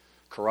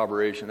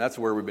 Corroboration, that's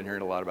the word we've been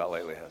hearing a lot about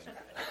lately,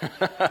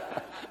 hasn't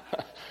it?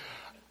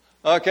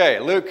 Okay,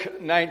 Luke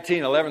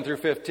 19, 11 through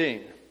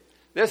 15.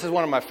 This is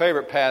one of my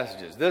favorite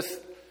passages. This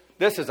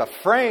is a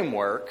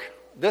framework.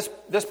 This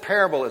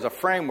parable is a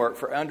framework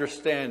for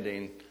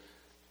understanding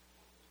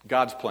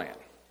God's plan.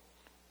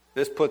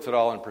 This puts it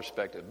all in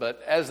perspective.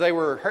 But as they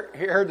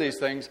heard these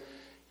things,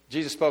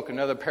 Jesus spoke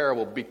another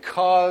parable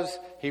because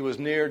he was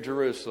near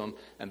Jerusalem,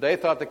 and they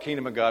thought the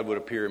kingdom of God would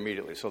appear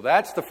immediately. So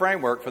that's the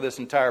framework for this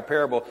entire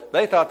parable.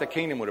 They thought the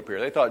kingdom would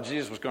appear. They thought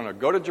Jesus was going to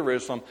go to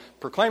Jerusalem,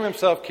 proclaim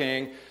himself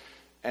king,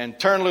 and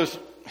turn loose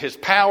his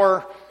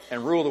power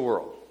and rule the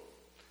world.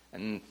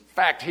 And in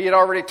fact, he had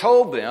already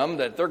told them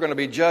that they're going to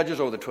be judges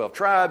over the 12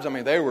 tribes. I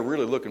mean, they were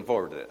really looking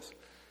forward to this.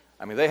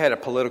 I mean, they had a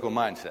political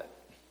mindset.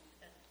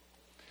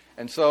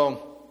 And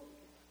so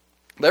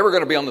they were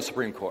going to be on the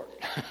Supreme Court.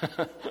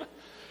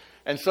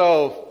 And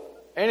so,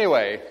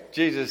 anyway,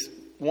 Jesus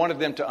wanted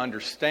them to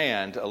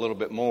understand a little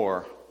bit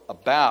more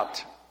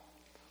about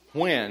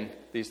when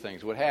these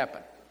things would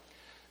happen.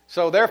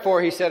 So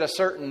therefore, he said, a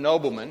certain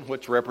nobleman,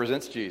 which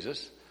represents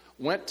Jesus,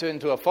 went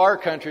into a far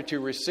country to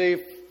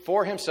receive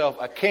for himself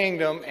a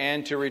kingdom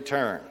and to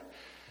return.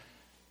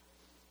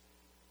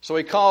 So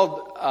he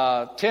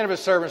called 10 of his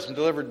servants and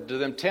delivered to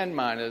them 10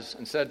 minas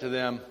and said to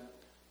them,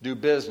 do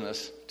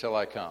business till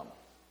I come.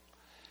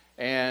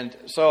 And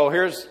so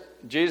here's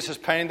Jesus is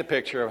painting the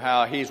picture of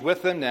how he's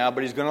with them now,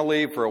 but he's going to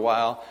leave for a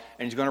while,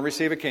 and he's going to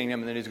receive a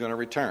kingdom, and then he's going to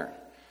return.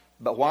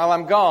 But while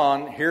I'm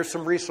gone, here's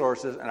some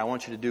resources, and I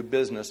want you to do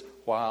business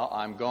while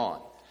I'm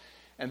gone.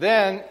 And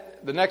then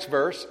the next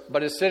verse,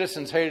 but his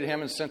citizens hated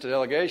him and sent a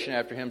delegation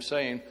after him,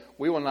 saying,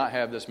 we will not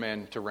have this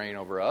man to reign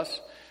over us.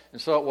 And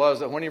so it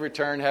was that when he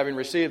returned, having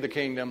received the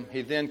kingdom,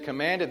 he then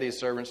commanded these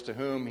servants to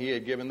whom he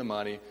had given the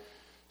money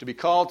to be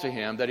called to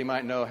him, that he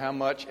might know how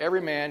much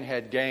every man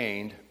had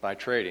gained by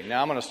trading.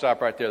 Now I'm going to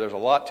stop right there. There's a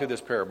lot to this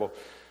parable.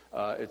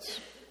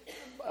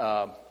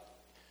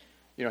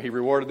 He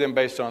rewarded them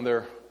based on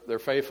their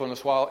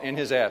faithfulness while in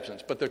his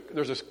absence. But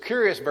there's this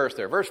curious verse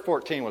there. Verse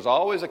 14 was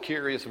always a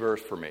curious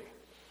verse for me.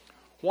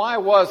 Why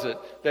was it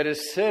that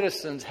his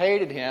citizens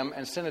hated him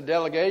and sent a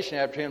delegation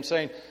after him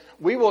saying,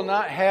 we will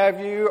not have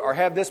you or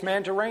have this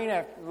man to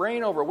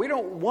reign over. We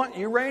don't want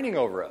you reigning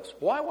over us.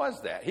 Why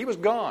was that? He was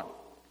gone.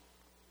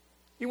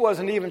 He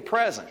wasn't even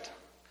present.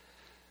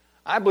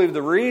 I believe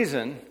the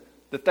reason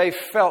that they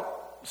felt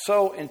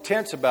so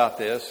intense about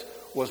this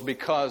was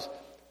because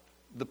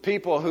the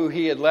people who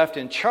he had left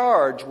in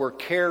charge were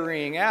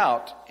carrying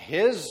out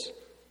his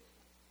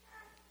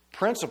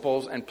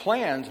principles and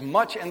plans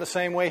much in the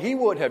same way he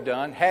would have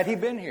done had he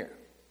been here.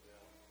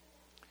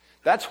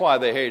 That's why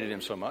they hated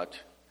him so much.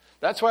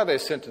 That's why they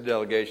sent a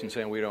delegation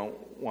saying, we don't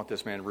want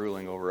this man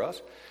ruling over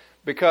us.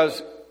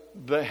 Because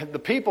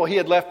the people he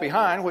had left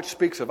behind, which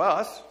speaks of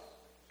us,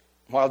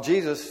 while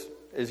Jesus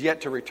is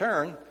yet to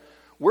return,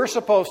 we're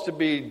supposed to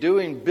be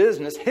doing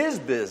business, his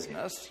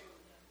business.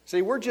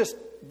 See,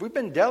 we've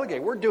been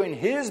delegated. We're doing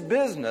his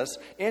business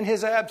in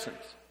his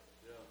absence.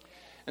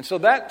 And so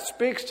that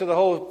speaks to the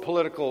whole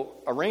political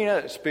arena.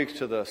 It speaks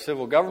to the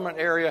civil government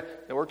area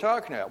that we're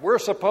talking about. We're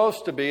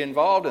supposed to be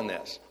involved in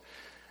this.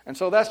 And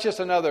so that's just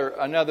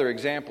another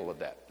example of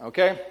that,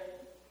 okay?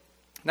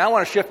 Now I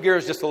want to shift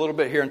gears just a little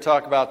bit here and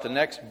talk about the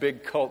next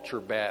big culture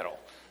battle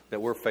that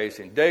we're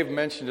facing. Dave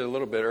mentioned it a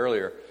little bit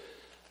earlier.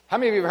 How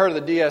many of you have heard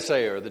of the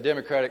DSA, or the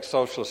Democratic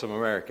Socialists of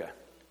America?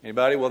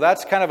 Anybody? Well,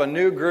 that's kind of a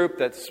new group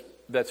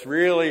that's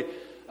really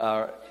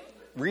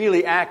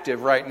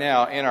active right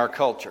now in our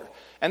culture.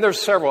 And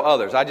there's several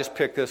others. I just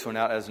picked this one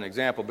out as an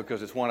example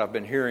because it's one I've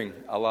been hearing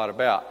a lot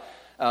about.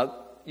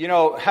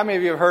 How many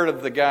of you have heard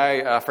of the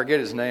guy, I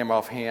forget his name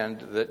offhand,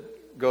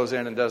 that goes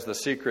in and does the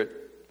secret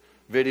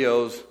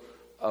videos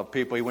of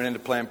people? He went into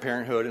Planned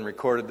Parenthood and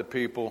recorded the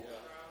people.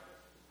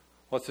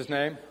 What's his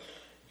name?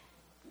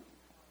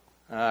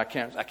 I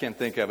can't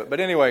think of it.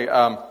 But anyway,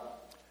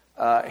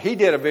 he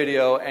did a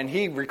video, and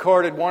he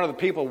recorded one of the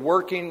people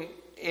working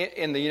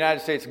in the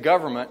United States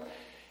government,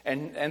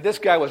 and this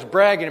guy was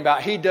bragging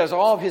about he does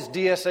all of his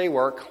DSA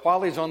work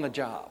while he's on the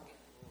job.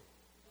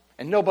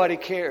 And nobody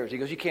cares. He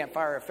goes, you can't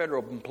fire a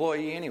federal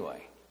employee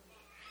anyway.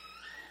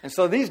 And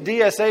so these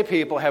DSA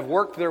people have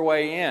worked their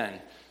way in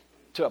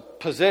to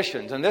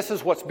positions, and this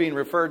is what's being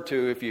referred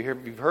to, if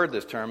you've heard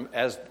this term,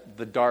 as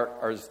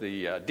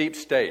the deep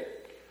state,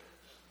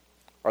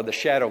 or the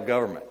shadow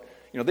government.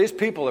 These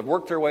people have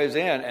worked their ways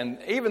in, and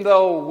even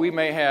though we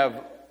may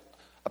have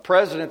a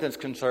president that's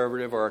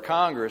conservative or a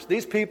Congress,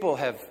 these people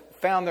have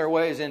found their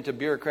ways into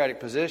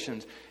bureaucratic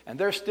positions, and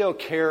they're still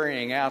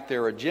carrying out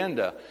their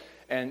agenda.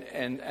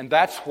 And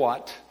that's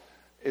what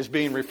is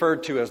being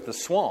referred to as the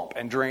swamp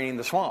and draining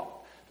the swamp.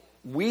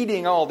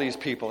 Weeding all these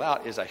people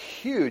out is a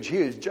huge,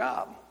 huge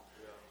job.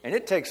 And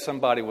it takes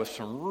somebody with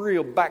some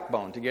real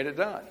backbone to get it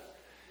done.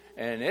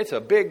 And it's a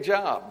big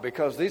job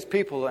because these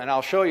people, and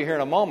I'll show you here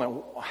in a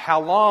moment,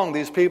 how long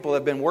these people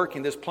have been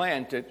working this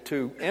plan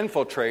to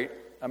infiltrate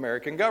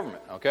American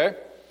government, okay?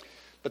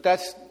 But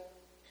that's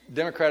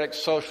Democratic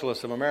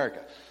Socialists of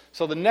America.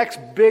 So the next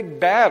big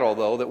battle,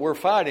 though, that we're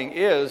fighting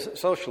is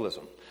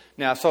socialism.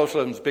 Now,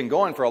 socialism's been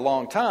going for a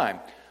long time,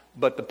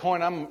 but the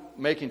point I'm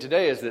making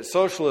today is that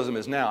socialism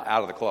is now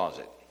out of the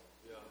closet.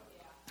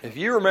 If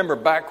you remember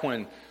back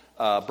when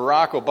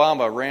Barack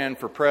Obama ran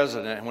for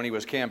president, when he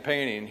was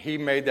campaigning, he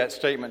made that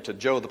statement to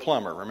Joe the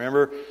plumber,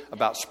 remember,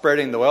 about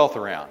spreading the wealth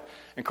around.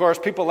 And of course,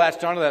 people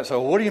latched onto that and said,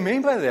 well, what do you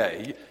mean by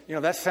that?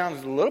 That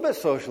sounds a little bit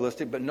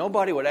socialistic, but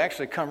nobody would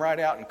actually come right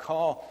out and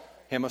call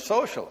him a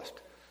socialist.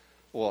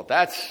 Well,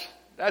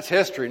 that's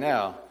history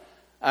now.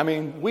 I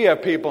mean, we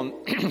have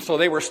people, so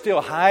they were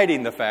still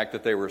hiding the fact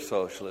that they were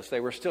socialists.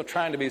 They were still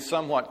trying to be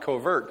somewhat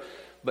covert.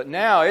 But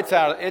now it's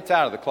out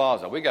of the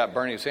closet. We got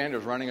Bernie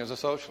Sanders running as a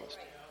socialist,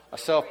 a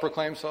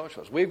self-proclaimed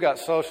socialist. We've got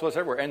socialists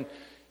everywhere. And,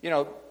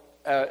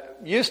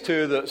 used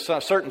to,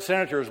 certain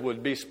senators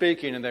would be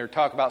speaking and they would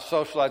talk about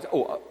socializing,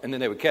 and then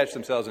they would catch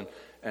themselves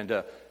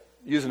and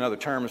use another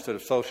term instead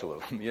of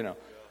socialism,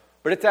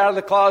 But it's out of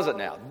the closet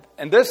now.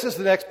 And this is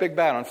the next big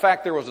battle. In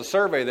fact, there was a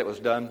survey that was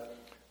done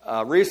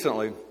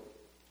recently.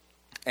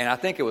 And I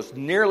think it was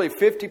nearly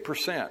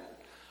 50%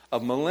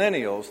 of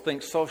millennials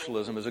think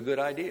socialism is a good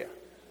idea.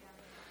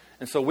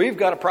 And so we've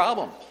got a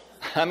problem.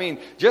 I mean,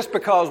 just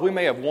because we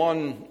may have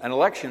won an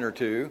election or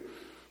two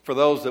for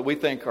those that we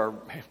think are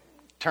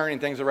turning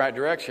things the right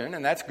direction,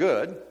 and that's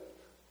good,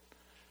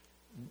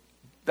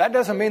 that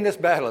doesn't mean this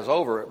battle is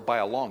over by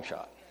a long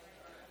shot.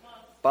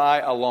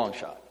 By a long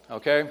shot,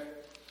 okay?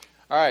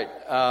 All right,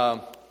 I'm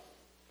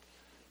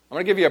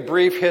going to give you a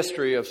brief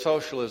history of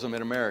socialism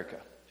in America.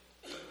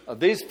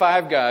 These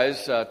five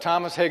guys,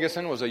 Thomas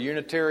Higginson was a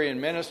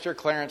Unitarian minister,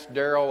 Clarence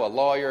Darrow, a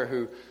lawyer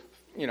who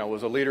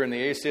was a leader in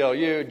the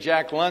ACLU,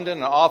 Jack London,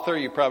 an author,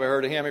 you probably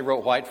heard of him, he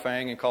wrote White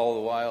Fang and Call of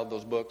the Wild,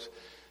 those books.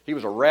 He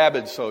was a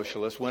rabid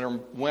socialist,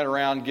 went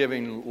around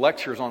giving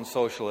lectures on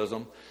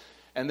socialism.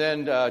 And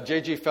then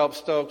J.G. Phelps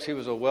Stokes, he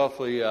was a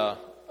wealthy,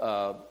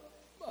 I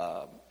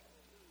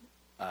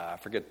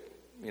forget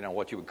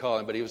what you would call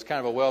him, but he was kind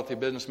of a wealthy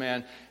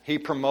businessman. He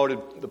promoted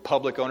the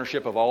public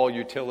ownership of all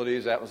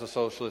utilities. That was a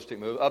socialistic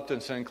move.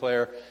 Upton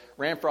Sinclair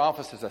ran for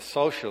office as a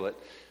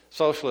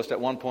socialist at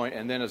one point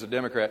and then as a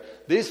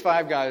Democrat. These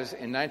five guys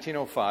in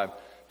 1905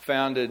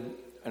 founded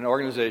an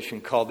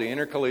organization called the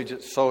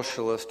Intercollegiate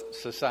Socialist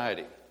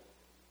Society.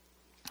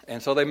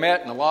 And so they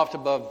met in a loft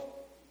above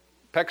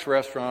Peck's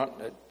Restaurant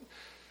at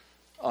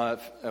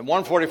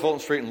 140 Fulton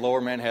Street in Lower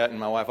Manhattan.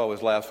 My wife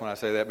always laughs when I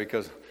say that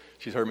because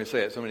she's heard me say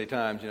it so many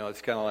times.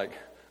 It's kind of like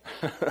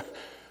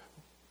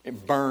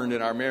it burned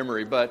in our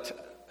memory.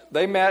 But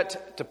they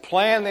met to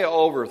plan the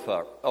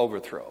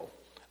overthrow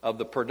of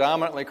the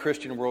predominantly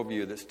Christian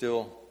worldview that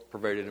still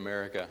pervaded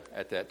America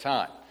at that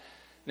time.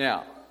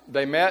 Now,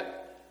 they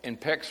met in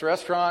Peck's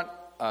Restaurant.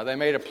 They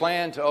made a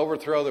plan to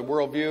overthrow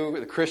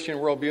the Christian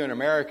worldview in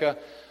America.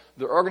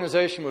 Their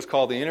organization was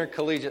called the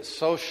Intercollegiate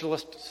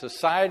Socialist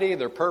Society.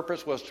 Their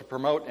purpose was to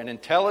promote an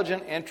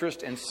intelligent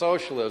interest in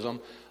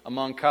socialism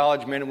among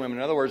college men and women.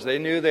 In other words, they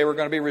knew they were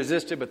going to be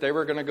resisted, but they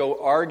were going to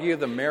go argue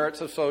the merits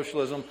of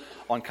socialism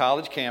on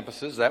college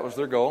campuses. That was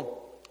their goal.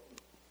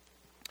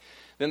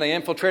 Then they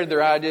infiltrated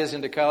their ideas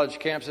into college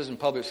campuses and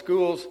public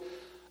schools.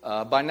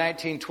 By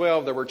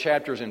 1912, there were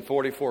chapters in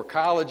 44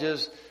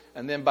 colleges.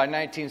 And then by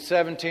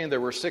 1917,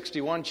 there were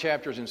 61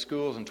 chapters in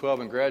schools and 12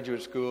 in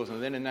graduate schools. And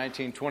then in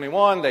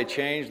 1921, they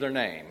changed their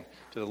name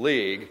to the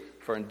League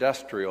for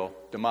Industrial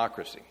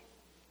Democracy.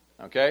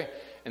 Okay?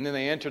 And then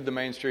they entered the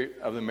mainstream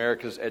of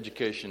America's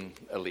education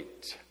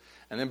elite.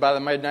 And then by the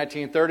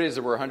mid-1930s,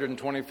 there were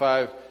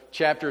 125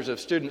 chapters of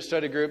student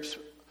study groups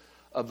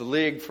of the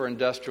League for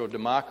Industrial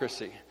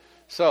Democracy.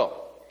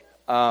 So,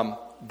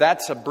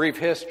 that's a brief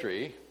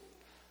history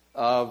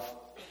of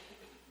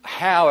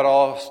how it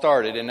all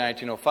started in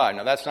 1905.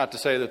 Now, that's not to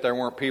say that there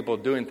weren't people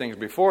doing things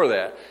before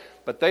that,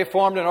 but they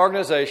formed an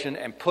organization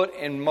and put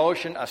in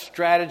motion a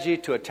strategy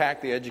to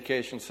attack the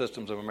education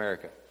systems of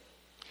America.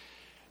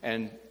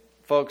 And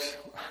folks,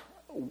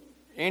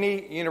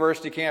 any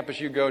university campus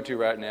you go to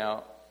right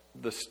now,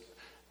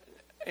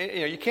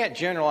 you can't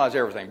generalize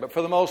everything, but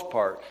for the most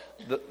part,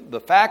 the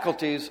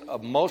faculties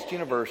of most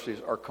universities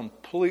are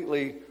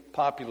completely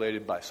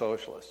populated by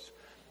socialists.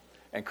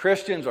 And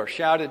Christians are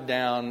shouted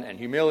down and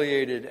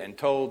humiliated and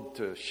told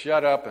to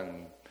shut up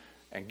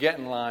and get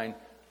in line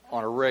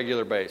on a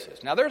regular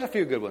basis. Now, there's a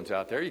few good ones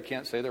out there. You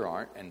can't say there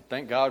aren't, and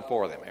thank God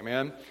for them.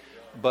 Amen?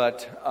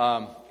 But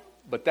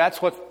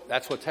that's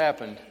what's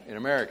happened in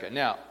America.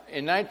 Now,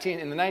 in the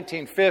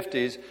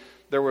 1950s,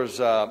 there was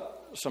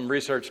some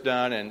research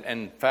done, and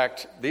in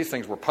fact, these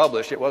things were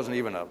published. It wasn't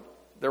even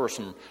there were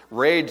some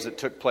raids that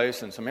took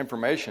place and some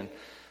information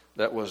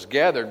that was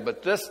gathered,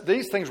 but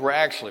these things were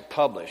actually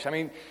published. I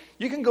mean,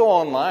 you can go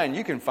online,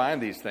 you can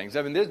find these things.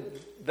 I mean,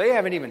 they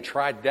haven't even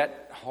tried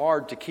that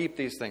hard to keep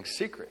these things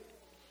secret.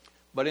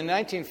 But in the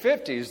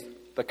 1950s,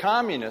 the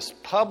communists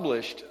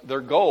published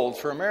their goals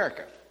for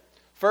America.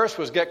 First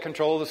was get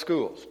control of the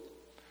schools.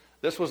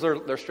 This was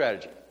their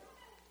strategy.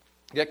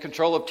 Get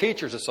control of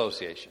teachers'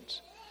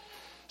 associations.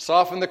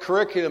 Soften the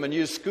curriculum and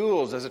use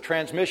schools as a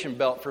transmission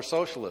belt for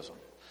socialism.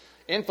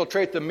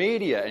 Infiltrate the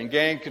media and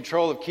gain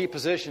control of key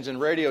positions in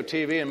radio,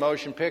 TV, and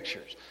motion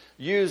pictures.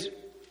 Use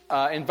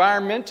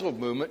environmental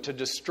movement to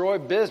destroy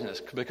business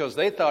because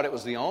they thought it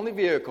was the only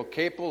vehicle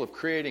capable of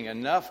creating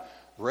enough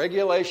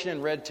regulation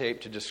and red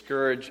tape to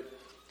discourage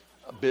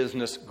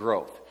business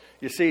growth.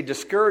 You see,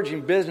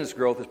 discouraging business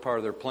growth is part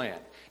of their plan.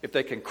 If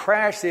they can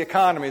crash the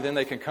economy, then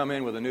they can come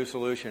in with a new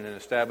solution and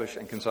establish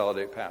and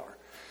consolidate power.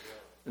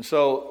 And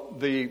so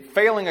the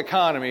failing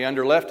economy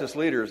under leftist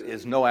leaders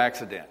is no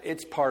accident.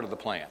 It's part of the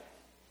plan.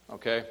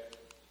 Okay?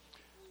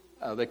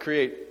 They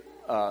create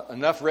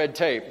enough red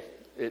tape,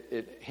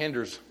 it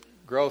hinders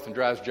growth and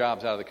drives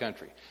jobs out of the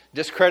country.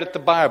 Discredit the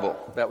Bible.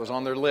 That was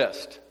on their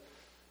list.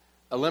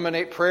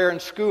 Eliminate prayer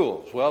in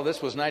schools. Well, this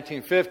was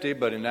 1950,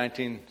 but in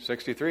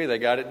 1963 they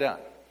got it done.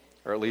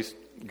 Or at least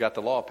got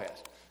the law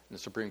passed in the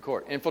Supreme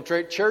Court.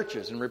 Infiltrate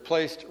churches and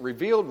replaced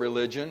revealed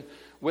religion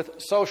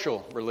with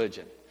social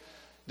religion.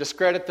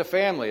 Discredit the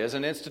family as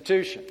an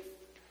institution.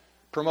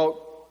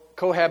 Promote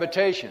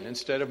cohabitation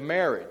instead of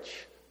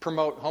marriage.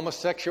 Promote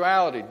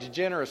homosexuality,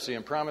 degeneracy,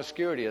 and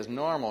promiscuity as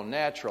normal,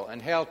 natural,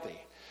 and healthy.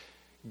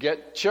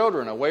 get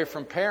children away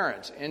from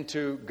parents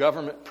into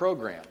government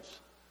programs,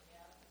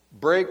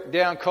 break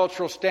down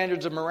cultural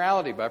standards of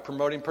morality by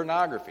promoting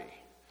pornography,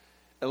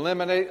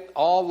 eliminate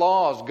all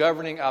laws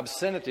governing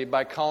obscenity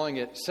by calling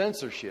it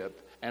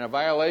censorship and a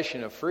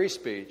violation of free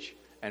speech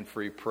and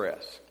free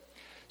press.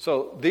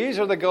 So these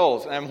are the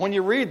goals. And when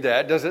you read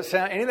that, does it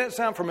sound, any of that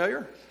sound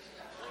familiar?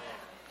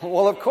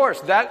 Well, of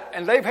course,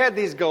 and they've had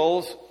these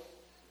goals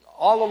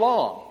all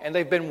along, and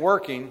they've been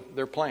working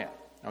their plan.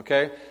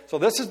 Okay? So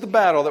this is the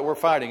battle that we're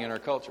fighting in our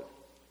culture.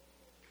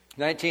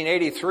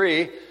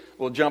 1983,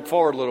 we'll jump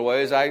forward a little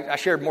ways. I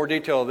shared more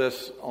detail of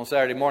this on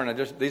Saturday morning.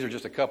 These are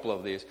just a couple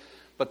of these.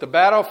 But the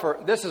battle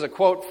this is a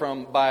quote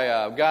by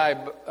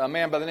a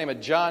man by the name of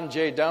John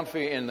J.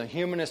 Dunphy in the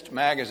Humanist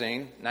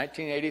magazine,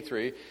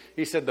 1983.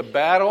 He said, the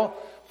battle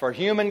for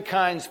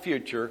humankind's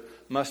future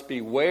must be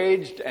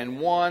waged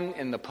and won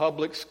in the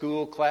public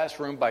school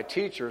classroom by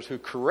teachers who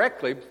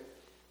correctly,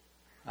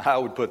 I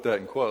would put that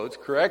in quotes,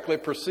 correctly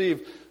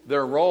perceive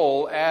their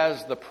role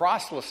as the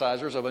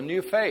proselytizers of a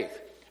new faith,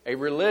 a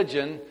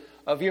religion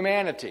of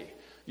humanity,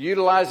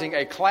 utilizing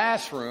a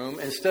classroom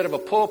instead of a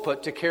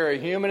pulpit to carry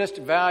humanist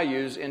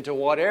values into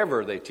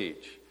whatever they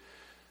teach.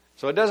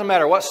 So it doesn't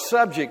matter what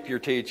subject you're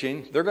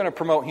teaching, they're going to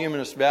promote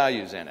humanist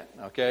values in it,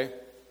 okay?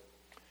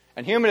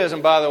 And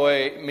humanism, by the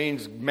way,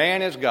 means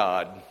man is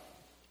God.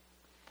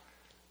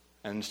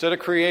 And instead of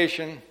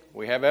creation,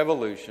 we have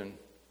evolution,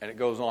 and it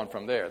goes on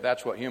from there.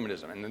 That's what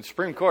humanism. And the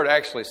Supreme Court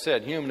actually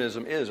said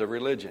humanism is a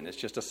religion. It's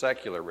just a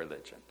secular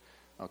religion,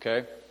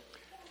 okay?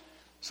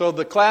 So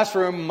the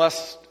classroom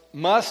must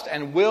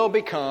and will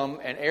become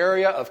an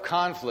area of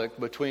conflict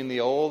between the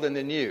old and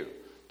the new.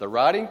 The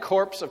rotting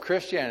corpse of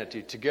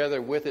Christianity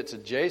together with its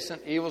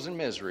adjacent evils and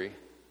misery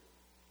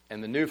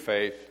and the new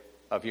faith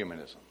of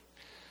humanism.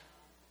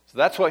 So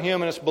that's what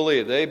humanists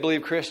believe. They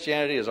believe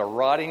Christianity is a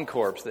rotting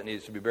corpse that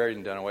needs to be buried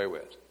and done away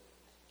with.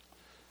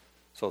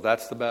 So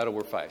that's the battle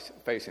we're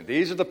facing.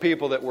 These are the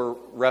people that we're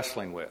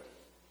wrestling with.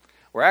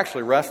 We're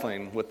actually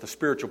wrestling with the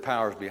spiritual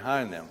powers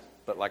behind them.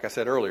 But like I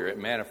said earlier, it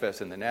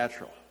manifests in the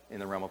natural, in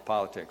the realm of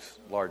politics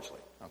largely.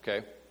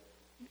 Okay?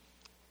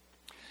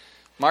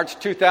 March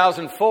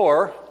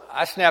 2004,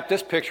 I snapped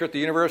this picture at the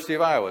University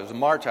of Iowa. It was in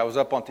March. I was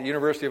up on the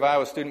University of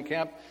Iowa student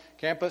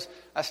campus.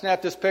 I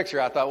snapped this picture.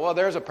 I thought, well,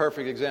 there's a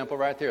perfect example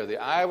right there. The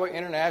Iowa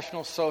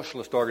International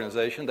Socialist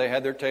Organization, they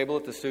had their table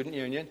at the Student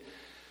Union.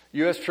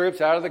 U.S.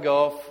 troops out of the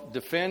Gulf,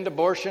 defend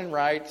abortion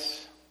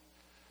rights,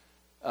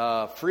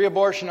 free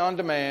abortion on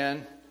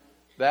demand.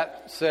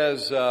 That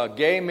says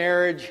gay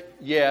marriage,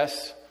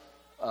 yes.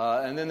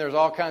 And then there's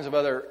all kinds of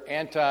other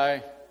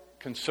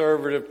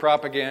anti-conservative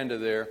propaganda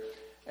there.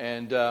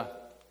 And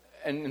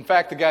in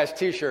fact, the guy's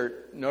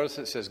T-shirt, notice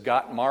it says,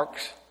 "Got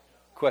marks?" ?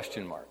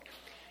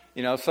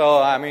 You know, so,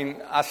 I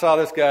mean, I saw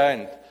this guy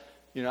and,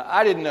 you know,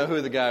 I didn't know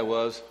who the guy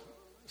was.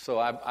 So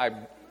I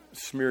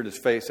smeared his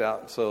face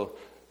out so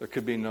there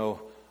could be no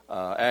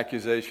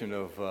accusation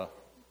of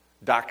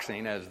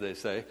doxing, as they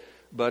say.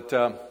 But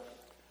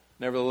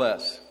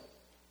nevertheless,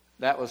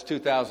 that was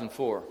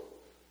 2004.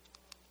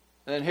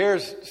 And then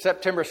here's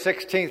September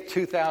 16th,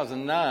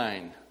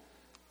 2009.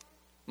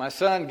 My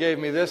son gave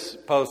me this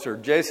poster.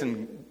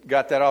 Jason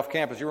got that off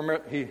campus. You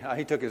remember,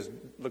 he took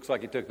looks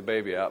like he took the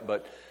baby out.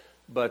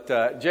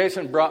 But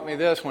Jason brought me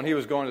this when he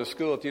was going to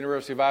school at the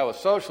University of Iowa.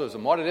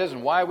 Socialism, what it is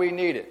and why we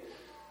need it.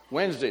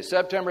 Wednesday,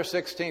 September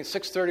 16th,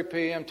 6:30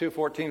 p.m.,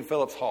 214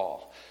 Phillips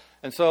Hall.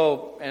 And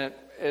so,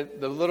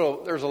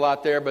 there's a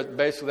lot there, but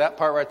basically that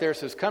part right there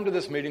says, come to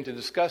this meeting to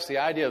discuss the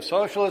idea of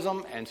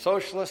socialism and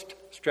socialist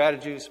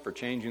strategies for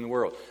changing the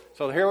world.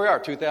 So here we are,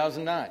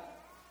 2009.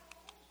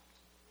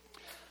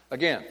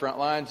 Again, front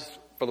lines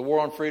for the war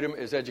on freedom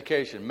is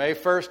education. May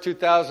 1st,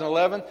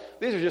 2011.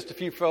 These are just a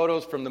few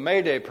photos from the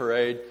May Day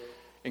parade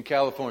in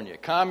California.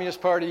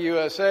 Communist Party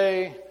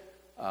USA,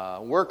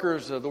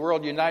 Workers of the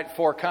World Unite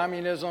for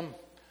Communism,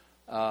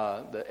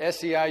 the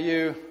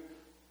SEIU,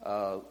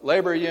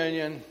 Labor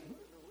Union,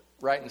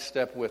 right in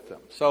step with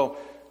them. So,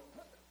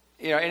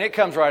 you know, and it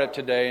comes right up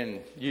today,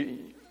 and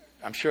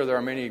I'm sure there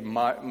are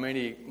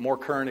many more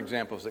current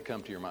examples that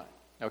come to your mind.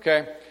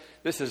 Okay?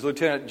 This is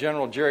Lieutenant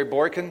General Jerry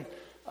Boykin.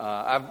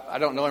 I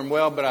don't know him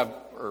well,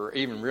 or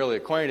even really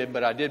acquainted,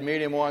 but I did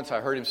meet him once.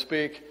 I heard him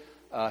speak.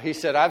 He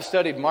said, I've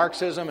studied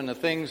Marxism, and the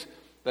things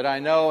that I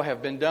know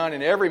have been done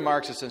in every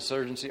Marxist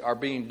insurgency are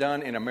being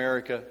done in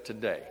America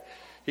today.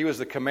 He was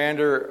the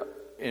commander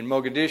in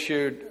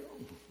Mogadishu,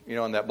 you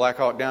know, in that Black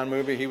Hawk Down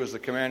movie. He was the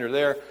commander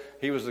there.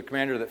 He was the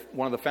commander,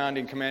 one of the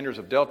founding commanders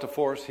of Delta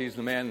Force. He's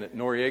the man that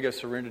Noriega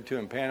surrendered to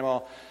in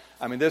Panama.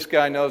 I mean, this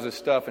guy knows his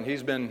stuff, and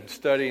he's been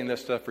studying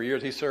this stuff for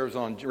years. He serves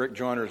on Rick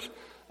Joyner's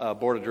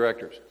board of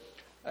directors.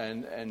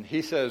 And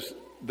he says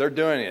they're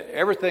doing it.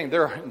 Everything,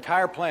 their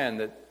entire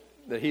plan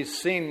that he's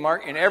seen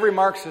in every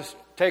Marxist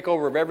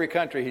takeover of every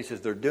country, he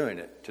says they're doing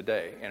it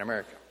today in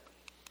America.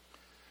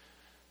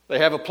 They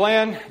have a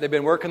plan. They've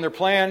been working their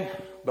plan,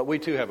 but we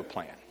too have a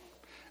plan.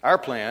 Our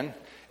plan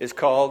is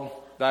called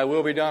Thy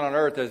Will Be Done on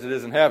Earth as It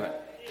Is in Heaven.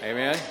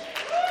 Amen?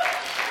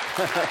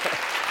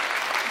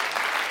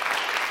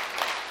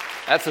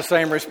 That's the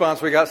same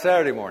response we got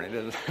Saturday morning,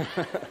 isn't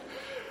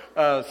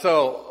it?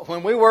 So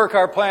when we work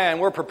our plan,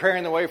 we're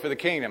preparing the way for the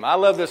kingdom. I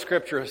love this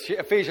scripture,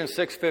 Ephesians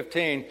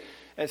 6:15.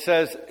 It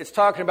says, it's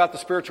talking about the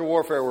spiritual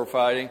warfare we're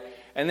fighting.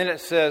 And then it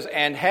says,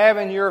 and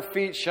having your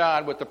feet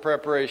shod with the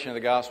preparation of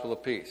the gospel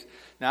of peace.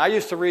 Now, I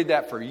used to read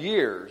that for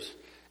years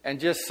and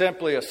just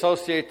simply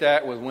associate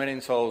that with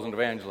winning souls and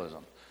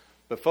evangelism.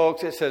 But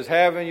folks, it says,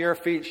 having your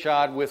feet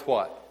shod with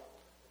what?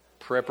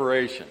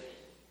 Preparation.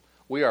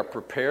 We are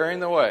preparing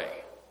the way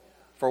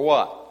for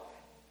what?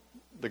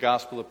 The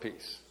gospel of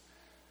peace.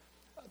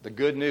 The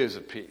good news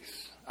of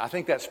peace. I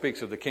think that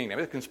speaks of the kingdom.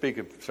 It can speak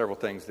of several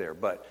things there,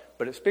 but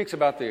it speaks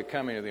about the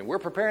coming of the. We're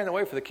preparing the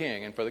way for the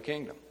king and for the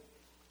kingdom.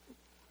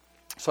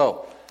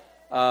 So,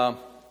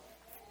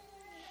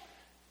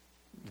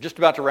 just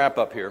about to wrap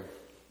up here.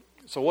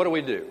 So what do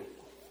we do?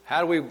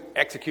 How do we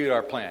execute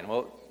our plan?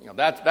 Well,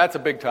 that's a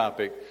big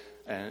topic,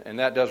 and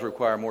that does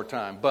require more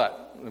time.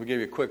 But let me give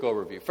you a quick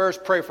overview.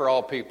 First, pray for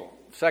all people.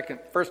 Second,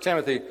 1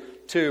 Timothy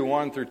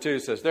 2:1-2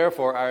 says,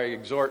 therefore I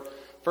exhort,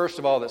 first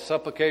of all, that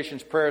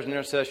supplications, prayers, and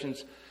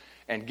intercessions,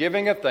 and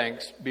giving of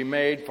thanks be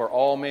made for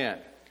all men.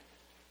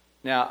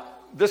 Now,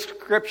 this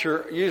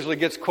scripture usually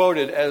gets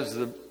quoted as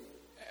the...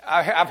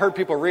 I've heard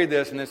people read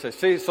this and they say,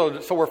 see, so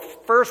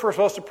we're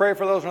supposed to pray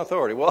for those in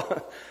authority.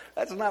 Well,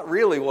 that's not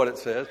really what it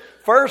says.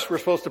 First, we're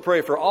supposed to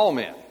pray for all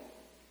men.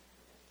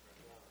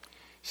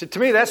 See, to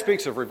me, that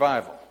speaks of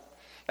revival.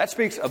 That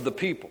speaks of the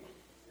people.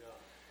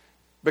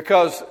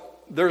 Because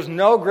there's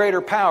no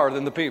greater power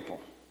than the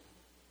people.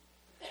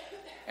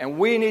 And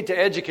we need to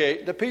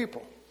educate the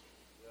people.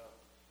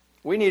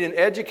 We need an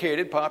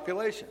educated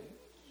population.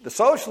 The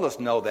socialists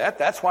know that.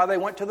 That's why they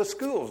went to the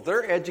schools.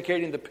 They're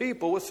educating the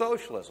people with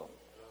socialism.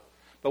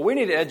 But we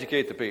need to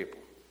educate the people.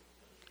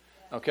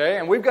 Okay?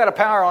 And we've got a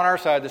power on our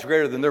side that's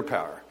greater than their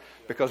power.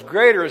 Because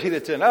greater is he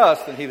that's in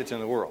us than he that's in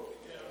the world.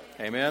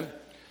 Amen?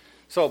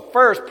 So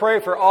first, pray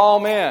for all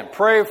men.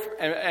 Pray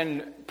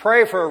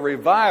for a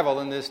revival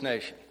in this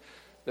nation.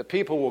 That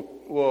people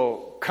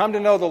will come to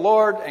know the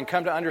Lord and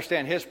come to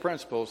understand his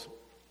principles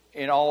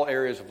in all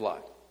areas of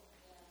life.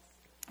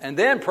 And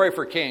then pray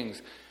for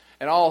kings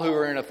and all who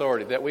are in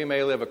authority, that we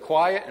may live a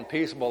quiet and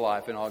peaceable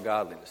life in all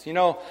godliness. You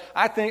know,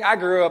 I think I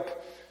grew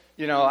up,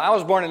 I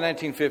was born in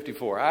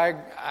 1954.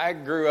 I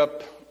grew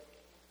up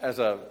as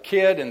a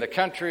kid in the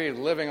country,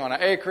 living on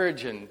an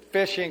acreage and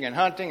fishing and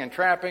hunting and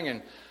trapping.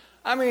 And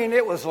I mean,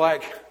 it was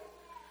like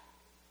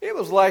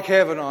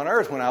heaven on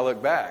earth when I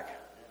look back.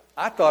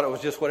 I thought it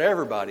was just what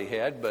everybody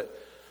had, but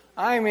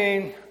I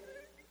mean,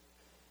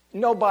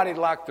 nobody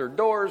locked their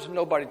doors.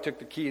 Nobody took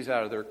the keys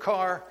out of their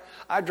car.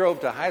 I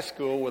drove to high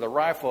school with a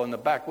rifle in the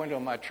back window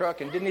of my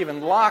truck and didn't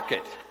even lock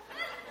it.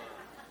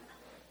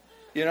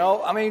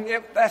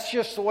 That's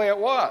just the way it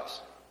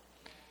was.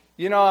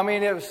 It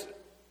was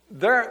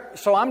there.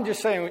 So I'm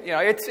just saying,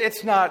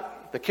 it's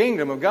not the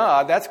kingdom of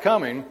God. That's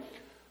coming.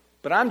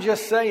 But I'm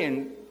just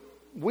saying,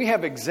 we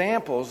have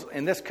examples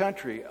in this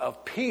country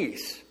of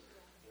peace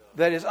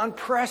that is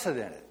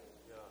unprecedented.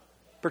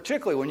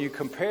 Particularly when you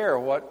compare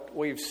what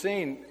we've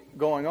seen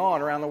going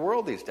on around the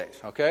world these days,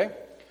 okay?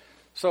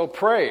 So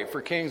pray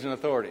for kings and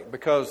authority,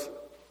 because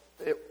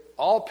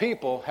all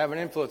people have an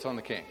influence on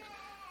the kings.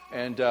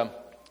 And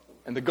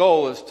the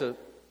goal is to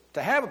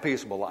have a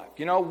peaceable life.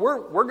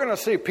 We're going to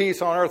see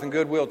peace on earth and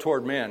goodwill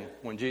toward men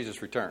when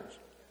Jesus returns.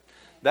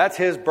 That's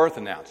his birth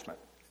announcement,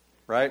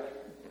 right?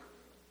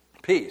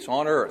 Peace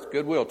on earth,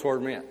 goodwill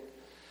toward men.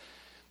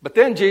 But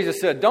then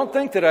Jesus said, don't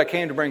think that I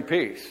came to bring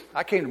peace.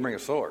 I came to bring a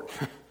sword.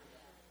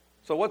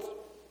 So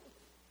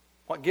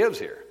what gives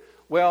here?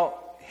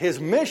 Well, his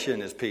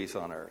mission is peace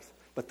on earth.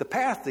 But the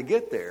path to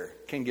get there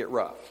can get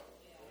rough.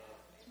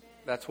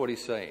 That's what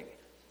he's saying.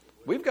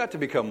 We've got to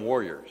become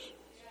warriors.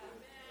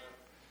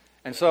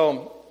 And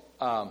so,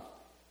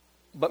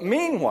 but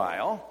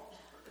meanwhile,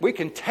 we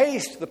can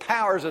taste the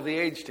powers of the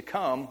age to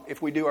come if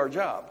we do our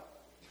job.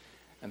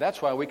 And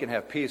that's why we can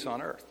have peace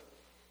on earth.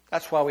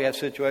 That's why we have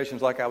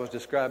situations like I was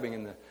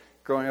describing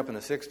growing up in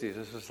the 60s.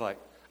 It's just like,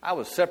 I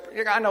was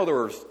separate. I know there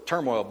was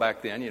turmoil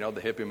back then, the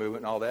hippie movement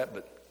and all that,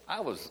 but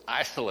I was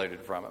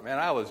isolated from it, man.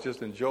 I was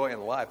just enjoying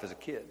life as a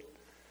kid.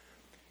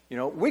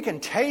 We can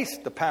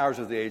taste the powers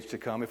of the age to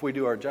come if we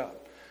do our job.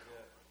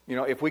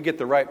 If we get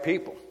the right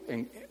people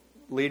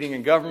leading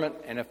in government,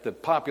 and if the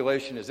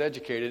population is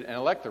educated and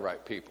elect the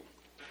right people.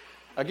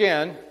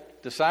 Again,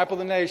 disciple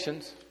the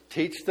nations,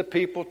 teach the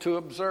people to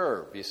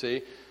observe, you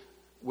see.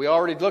 We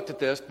already looked at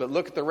this, but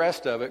look at the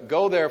rest of it.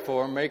 Go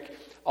therefore,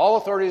 all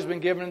authority has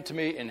been given to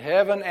me in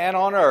heaven and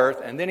on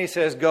earth. And then he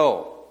says,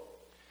 go.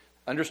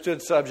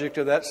 Understood subject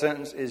of that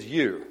sentence is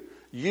you.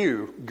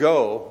 You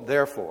go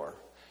therefore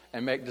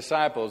and make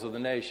disciples of the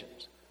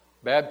nations,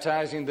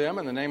 baptizing them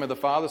in the name of the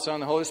Father, Son,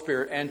 and the Holy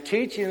Spirit, and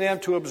teaching them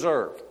to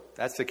observe.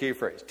 That's the key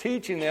phrase.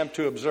 Teaching them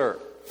to observe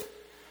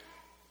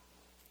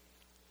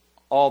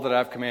all that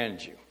I've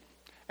commanded you.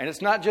 And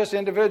it's not just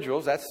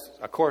individuals. That's,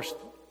 of course,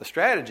 the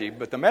strategy,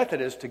 but the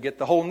method is to get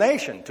the whole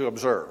nation to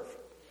observe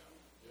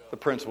the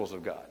principles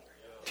of God.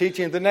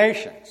 Teaching the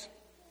nations.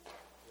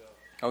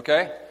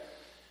 Okay?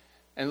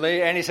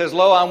 And he says,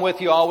 lo, I'm with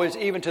you always,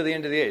 even to the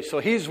end of the age. So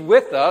he's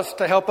with us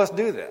to help us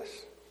do this.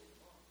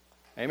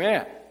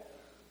 Amen.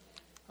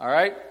 All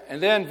right?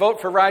 And then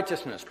vote for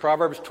righteousness.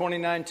 Proverbs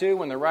 29:2,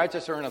 when the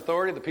righteous are in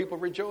authority, the people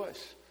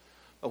rejoice.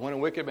 But when a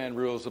wicked man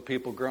rules, the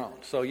people groan.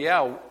 So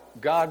yeah,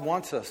 God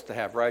wants us to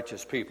have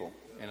righteous people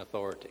in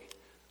authority.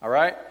 All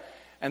right?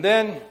 And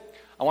then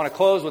I want to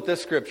close with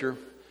this scripture.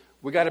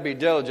 We got to be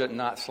diligent and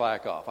not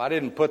slack off. I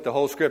didn't put the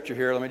whole scripture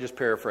here. Let me just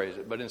paraphrase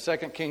it. But in 2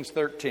 Kings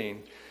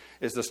 13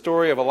 is the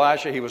story of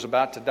Elisha. He was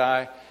about to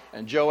die,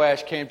 and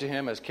Joash came to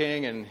him as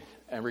king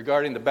and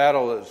regarding the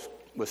battle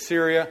with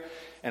Syria.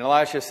 And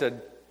Elisha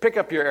said, pick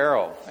up your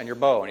arrow and your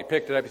bow. And he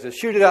picked it up. He said,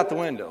 shoot it out the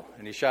window.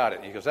 And he shot it.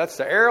 And he goes, that's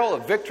the arrow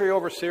of victory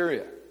over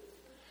Syria.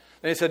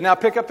 Then he said, now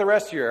pick up the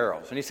rest of your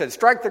arrows. And he said,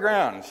 strike the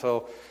ground. And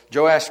so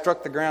Joash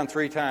struck the ground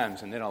 3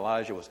 times. And then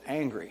Elijah was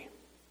angry.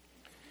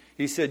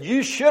 He said,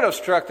 you should have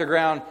struck the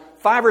ground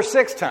 5 or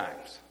 6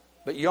 times.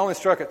 But you only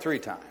struck it 3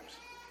 times.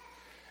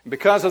 And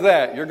because of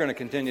that, you're going to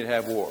continue to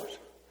have wars.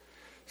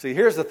 See,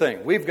 here's the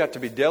thing. We've got to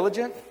be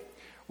diligent.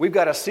 We've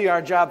got to see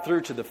our job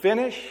through to the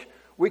finish.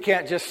 We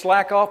can't just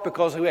slack off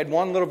because we had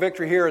one little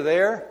victory here or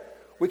there.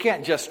 We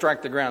can't just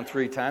strike the ground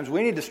 3 times.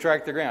 We need to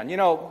strike the ground. You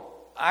know,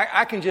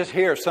 I can just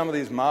hear some of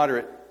these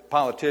moderate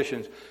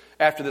politicians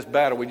after this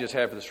battle we just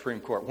had for the Supreme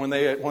Court. When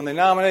they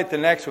nominate the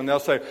next one, they'll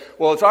say,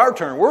 well, it's our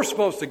turn. We're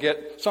supposed to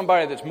get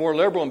somebody that's more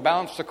liberal and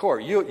balance the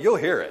court. You'll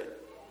hear it.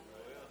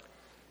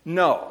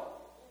 No.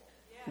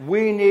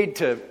 We need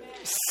to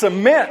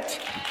cement.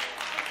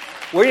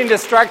 We need to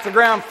strike the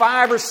ground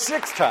 5 or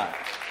 6 times.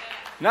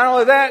 Not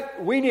only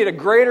that, we need a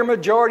greater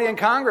majority in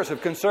Congress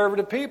of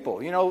conservative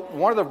people. You know,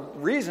 one of the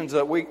reasons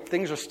that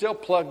things are still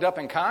plugged up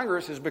in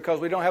Congress is because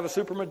we don't have a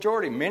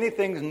supermajority. Many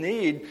things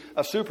need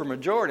a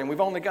supermajority, and we've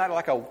only got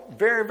like a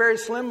very, very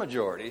slim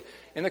majority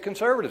in the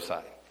conservative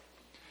side.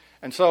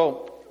 And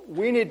so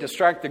we need to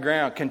strike the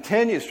ground,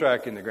 continue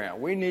striking the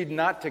ground. We need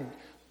not to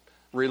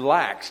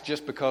relax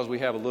just because we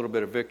have a little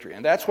bit of victory.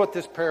 And that's what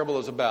this parable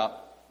is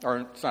about. Or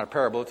it's not a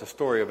parable, it's a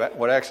story of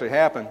what actually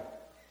happened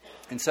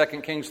in 2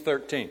 Kings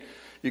 13.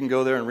 You can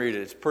go there and read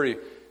it.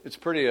 It's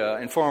pretty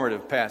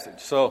informative passage.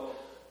 So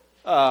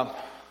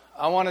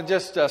I want to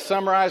just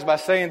summarize by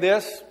saying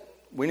this.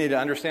 We need to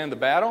understand the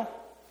battle,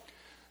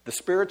 the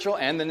spiritual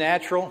and the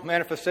natural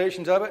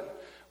manifestations of it.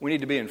 We need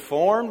to be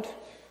informed.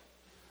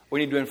 We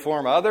need to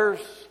inform others.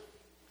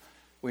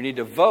 We need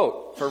to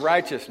vote for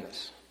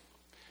righteousness.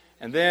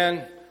 And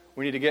then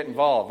we need to get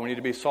involved. We need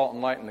to be salt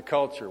and light in the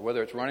culture,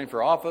 whether it's running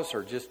for office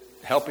or just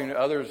helping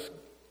others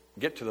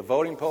get to the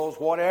voting polls,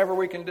 whatever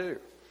we can do.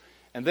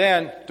 And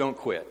then, don't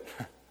quit.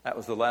 That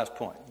was the last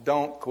point.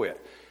 Don't quit.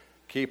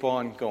 Keep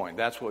on going.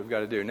 That's what we've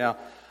got to do. Now,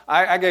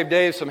 I gave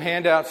Dave some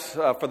handouts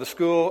for the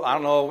school. I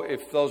don't know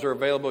if those are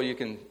available. You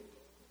can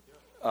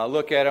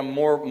look at them,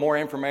 more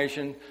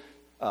information.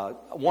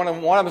 One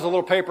of them is a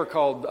little paper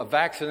called A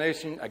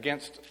Vaccination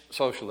Against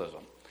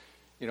Socialism.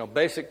 You know,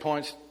 basic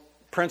points,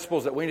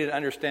 principles that we need to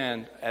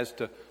understand as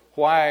to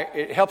why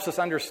it helps us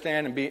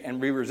understand and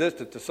be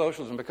resistant to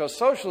socialism, because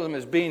socialism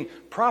is being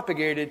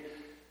propagated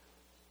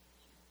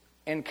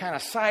in kind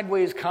of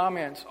sideways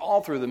comments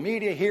all through the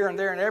media, here and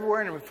there and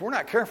everywhere. And if we're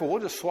not careful,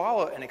 we'll just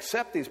swallow and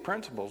accept these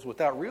principles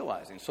without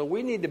realizing. So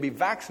we need to be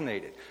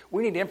vaccinated.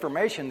 We need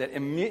information that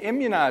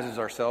immunizes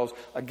ourselves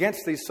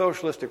against these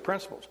socialistic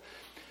principles.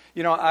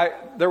 You know,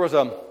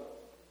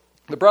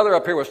 the brother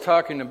up here was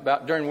talking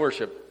about, during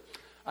worship,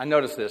 I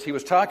noticed this. He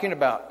was talking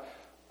about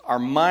our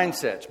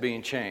mindsets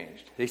being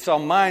changed. He saw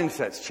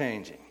mindsets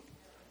changing.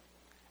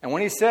 And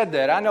when he said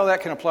that, I know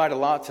that can apply to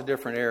lots of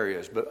different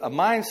areas, but a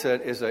mindset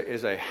is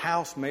a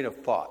house made of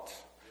thoughts.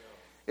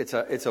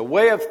 It's a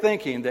way of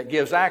thinking that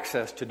gives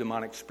access to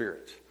demonic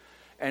spirits.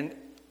 And,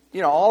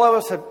 you know, all of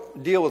us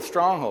deal with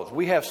strongholds.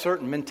 We have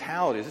certain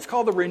mentalities. It's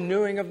called the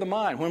renewing of the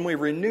mind. When we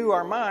renew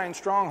our mind,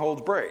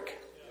 strongholds break.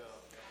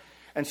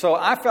 And so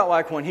I felt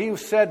like when he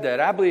said that,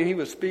 I believe he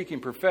was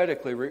speaking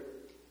prophetically,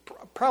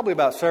 probably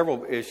about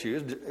several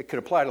issues. It could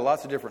apply to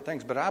lots of different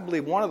things, but I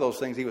believe one of those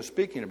things he was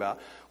speaking about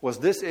was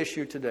this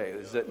issue today,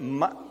 is that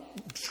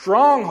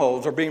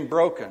strongholds are being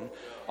broken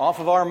off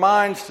of our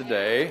minds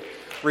today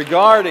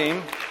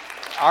regarding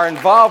our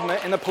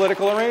involvement in the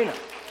political arena.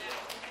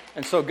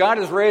 And so God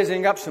is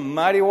raising up some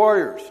mighty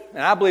warriors.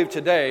 And I believe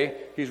today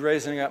He's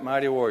raising up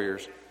mighty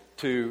warriors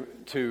to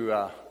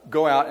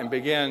go out and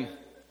begin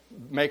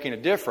making a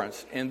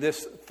difference in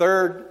this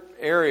third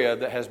area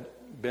that has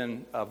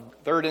been a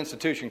third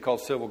institution called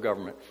civil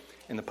government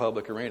in the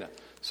public arena.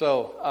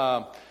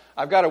 So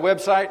I've got a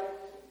website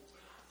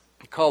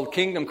called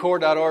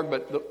kingdomcore.org,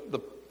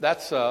 but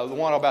that's the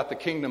one about the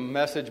kingdom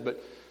message.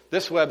 But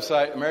this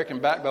website,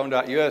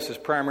 AmericanBackbone.us, is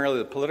primarily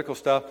the political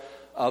stuff.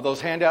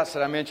 Those handouts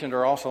that I mentioned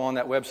are also on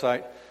that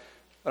website.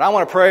 But I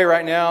want to pray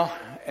right now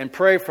and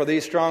pray for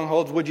these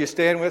strongholds. Would you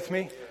stand with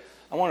me?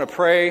 I want to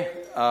pray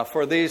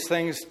for these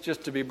things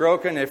just to be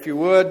broken. If you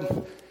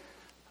would,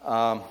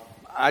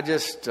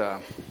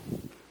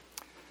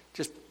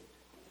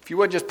 if you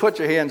would just put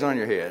your hands on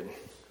your head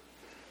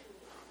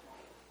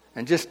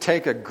and just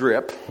take a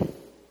grip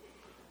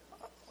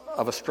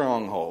of a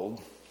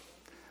stronghold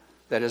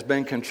that has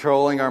been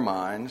controlling our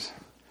minds.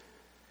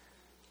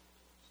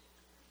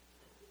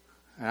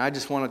 And I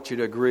just want you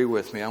to agree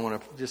with me. I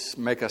want to just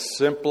make a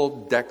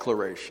simple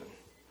declaration.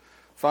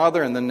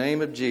 Father, in the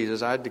name of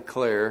Jesus, I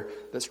declare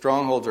that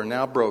strongholds are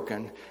now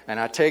broken, and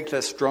I take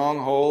this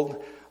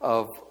stronghold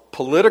of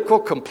political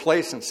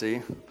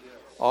complacency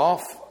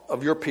off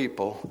of your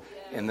people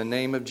in the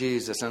name of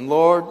Jesus. And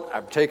Lord, I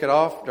take it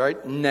off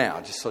right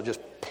now. Just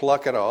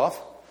pluck it off.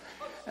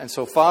 And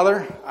so,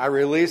 Father, I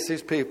release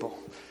these people,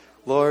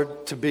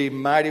 Lord, to be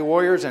mighty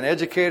warriors and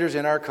educators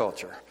in our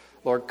culture.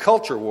 Lord,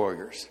 culture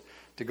warriors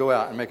to go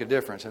out and make a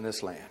difference in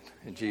this land.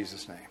 In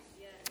Jesus' name.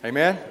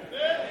 Amen?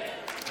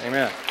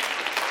 Amen.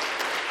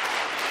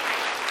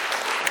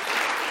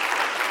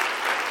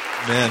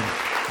 Amen.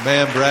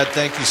 Man, Brad,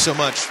 thank you so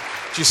much.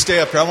 Just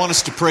stay up here. I want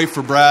us to pray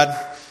for Brad,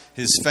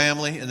 his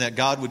family, and that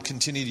God would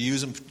continue to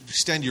use him.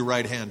 Extend your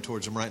right hand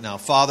towards him right now.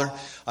 Father,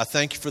 I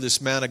thank you for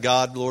this man of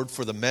God, Lord,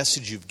 for the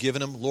message you've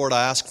given him. Lord,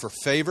 I ask for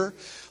favor.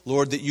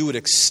 Lord, that you would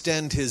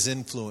extend his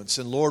influence.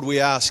 And Lord, we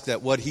ask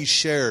that what he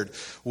shared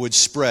would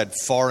spread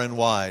far and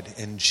wide.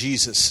 In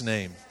Jesus'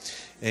 name,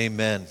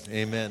 amen.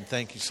 Amen.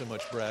 Thank you so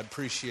much, Brad.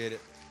 Appreciate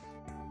it.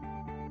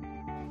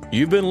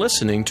 You've been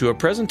listening to a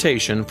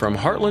presentation from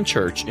Heartland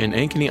Church in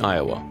Ankeny,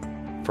 Iowa.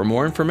 For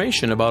more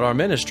information about our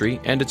ministry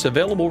and its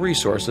available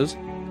resources,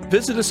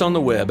 visit us on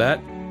the web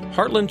at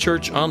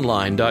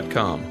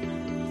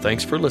heartlandchurchonline.com.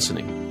 Thanks for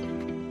listening.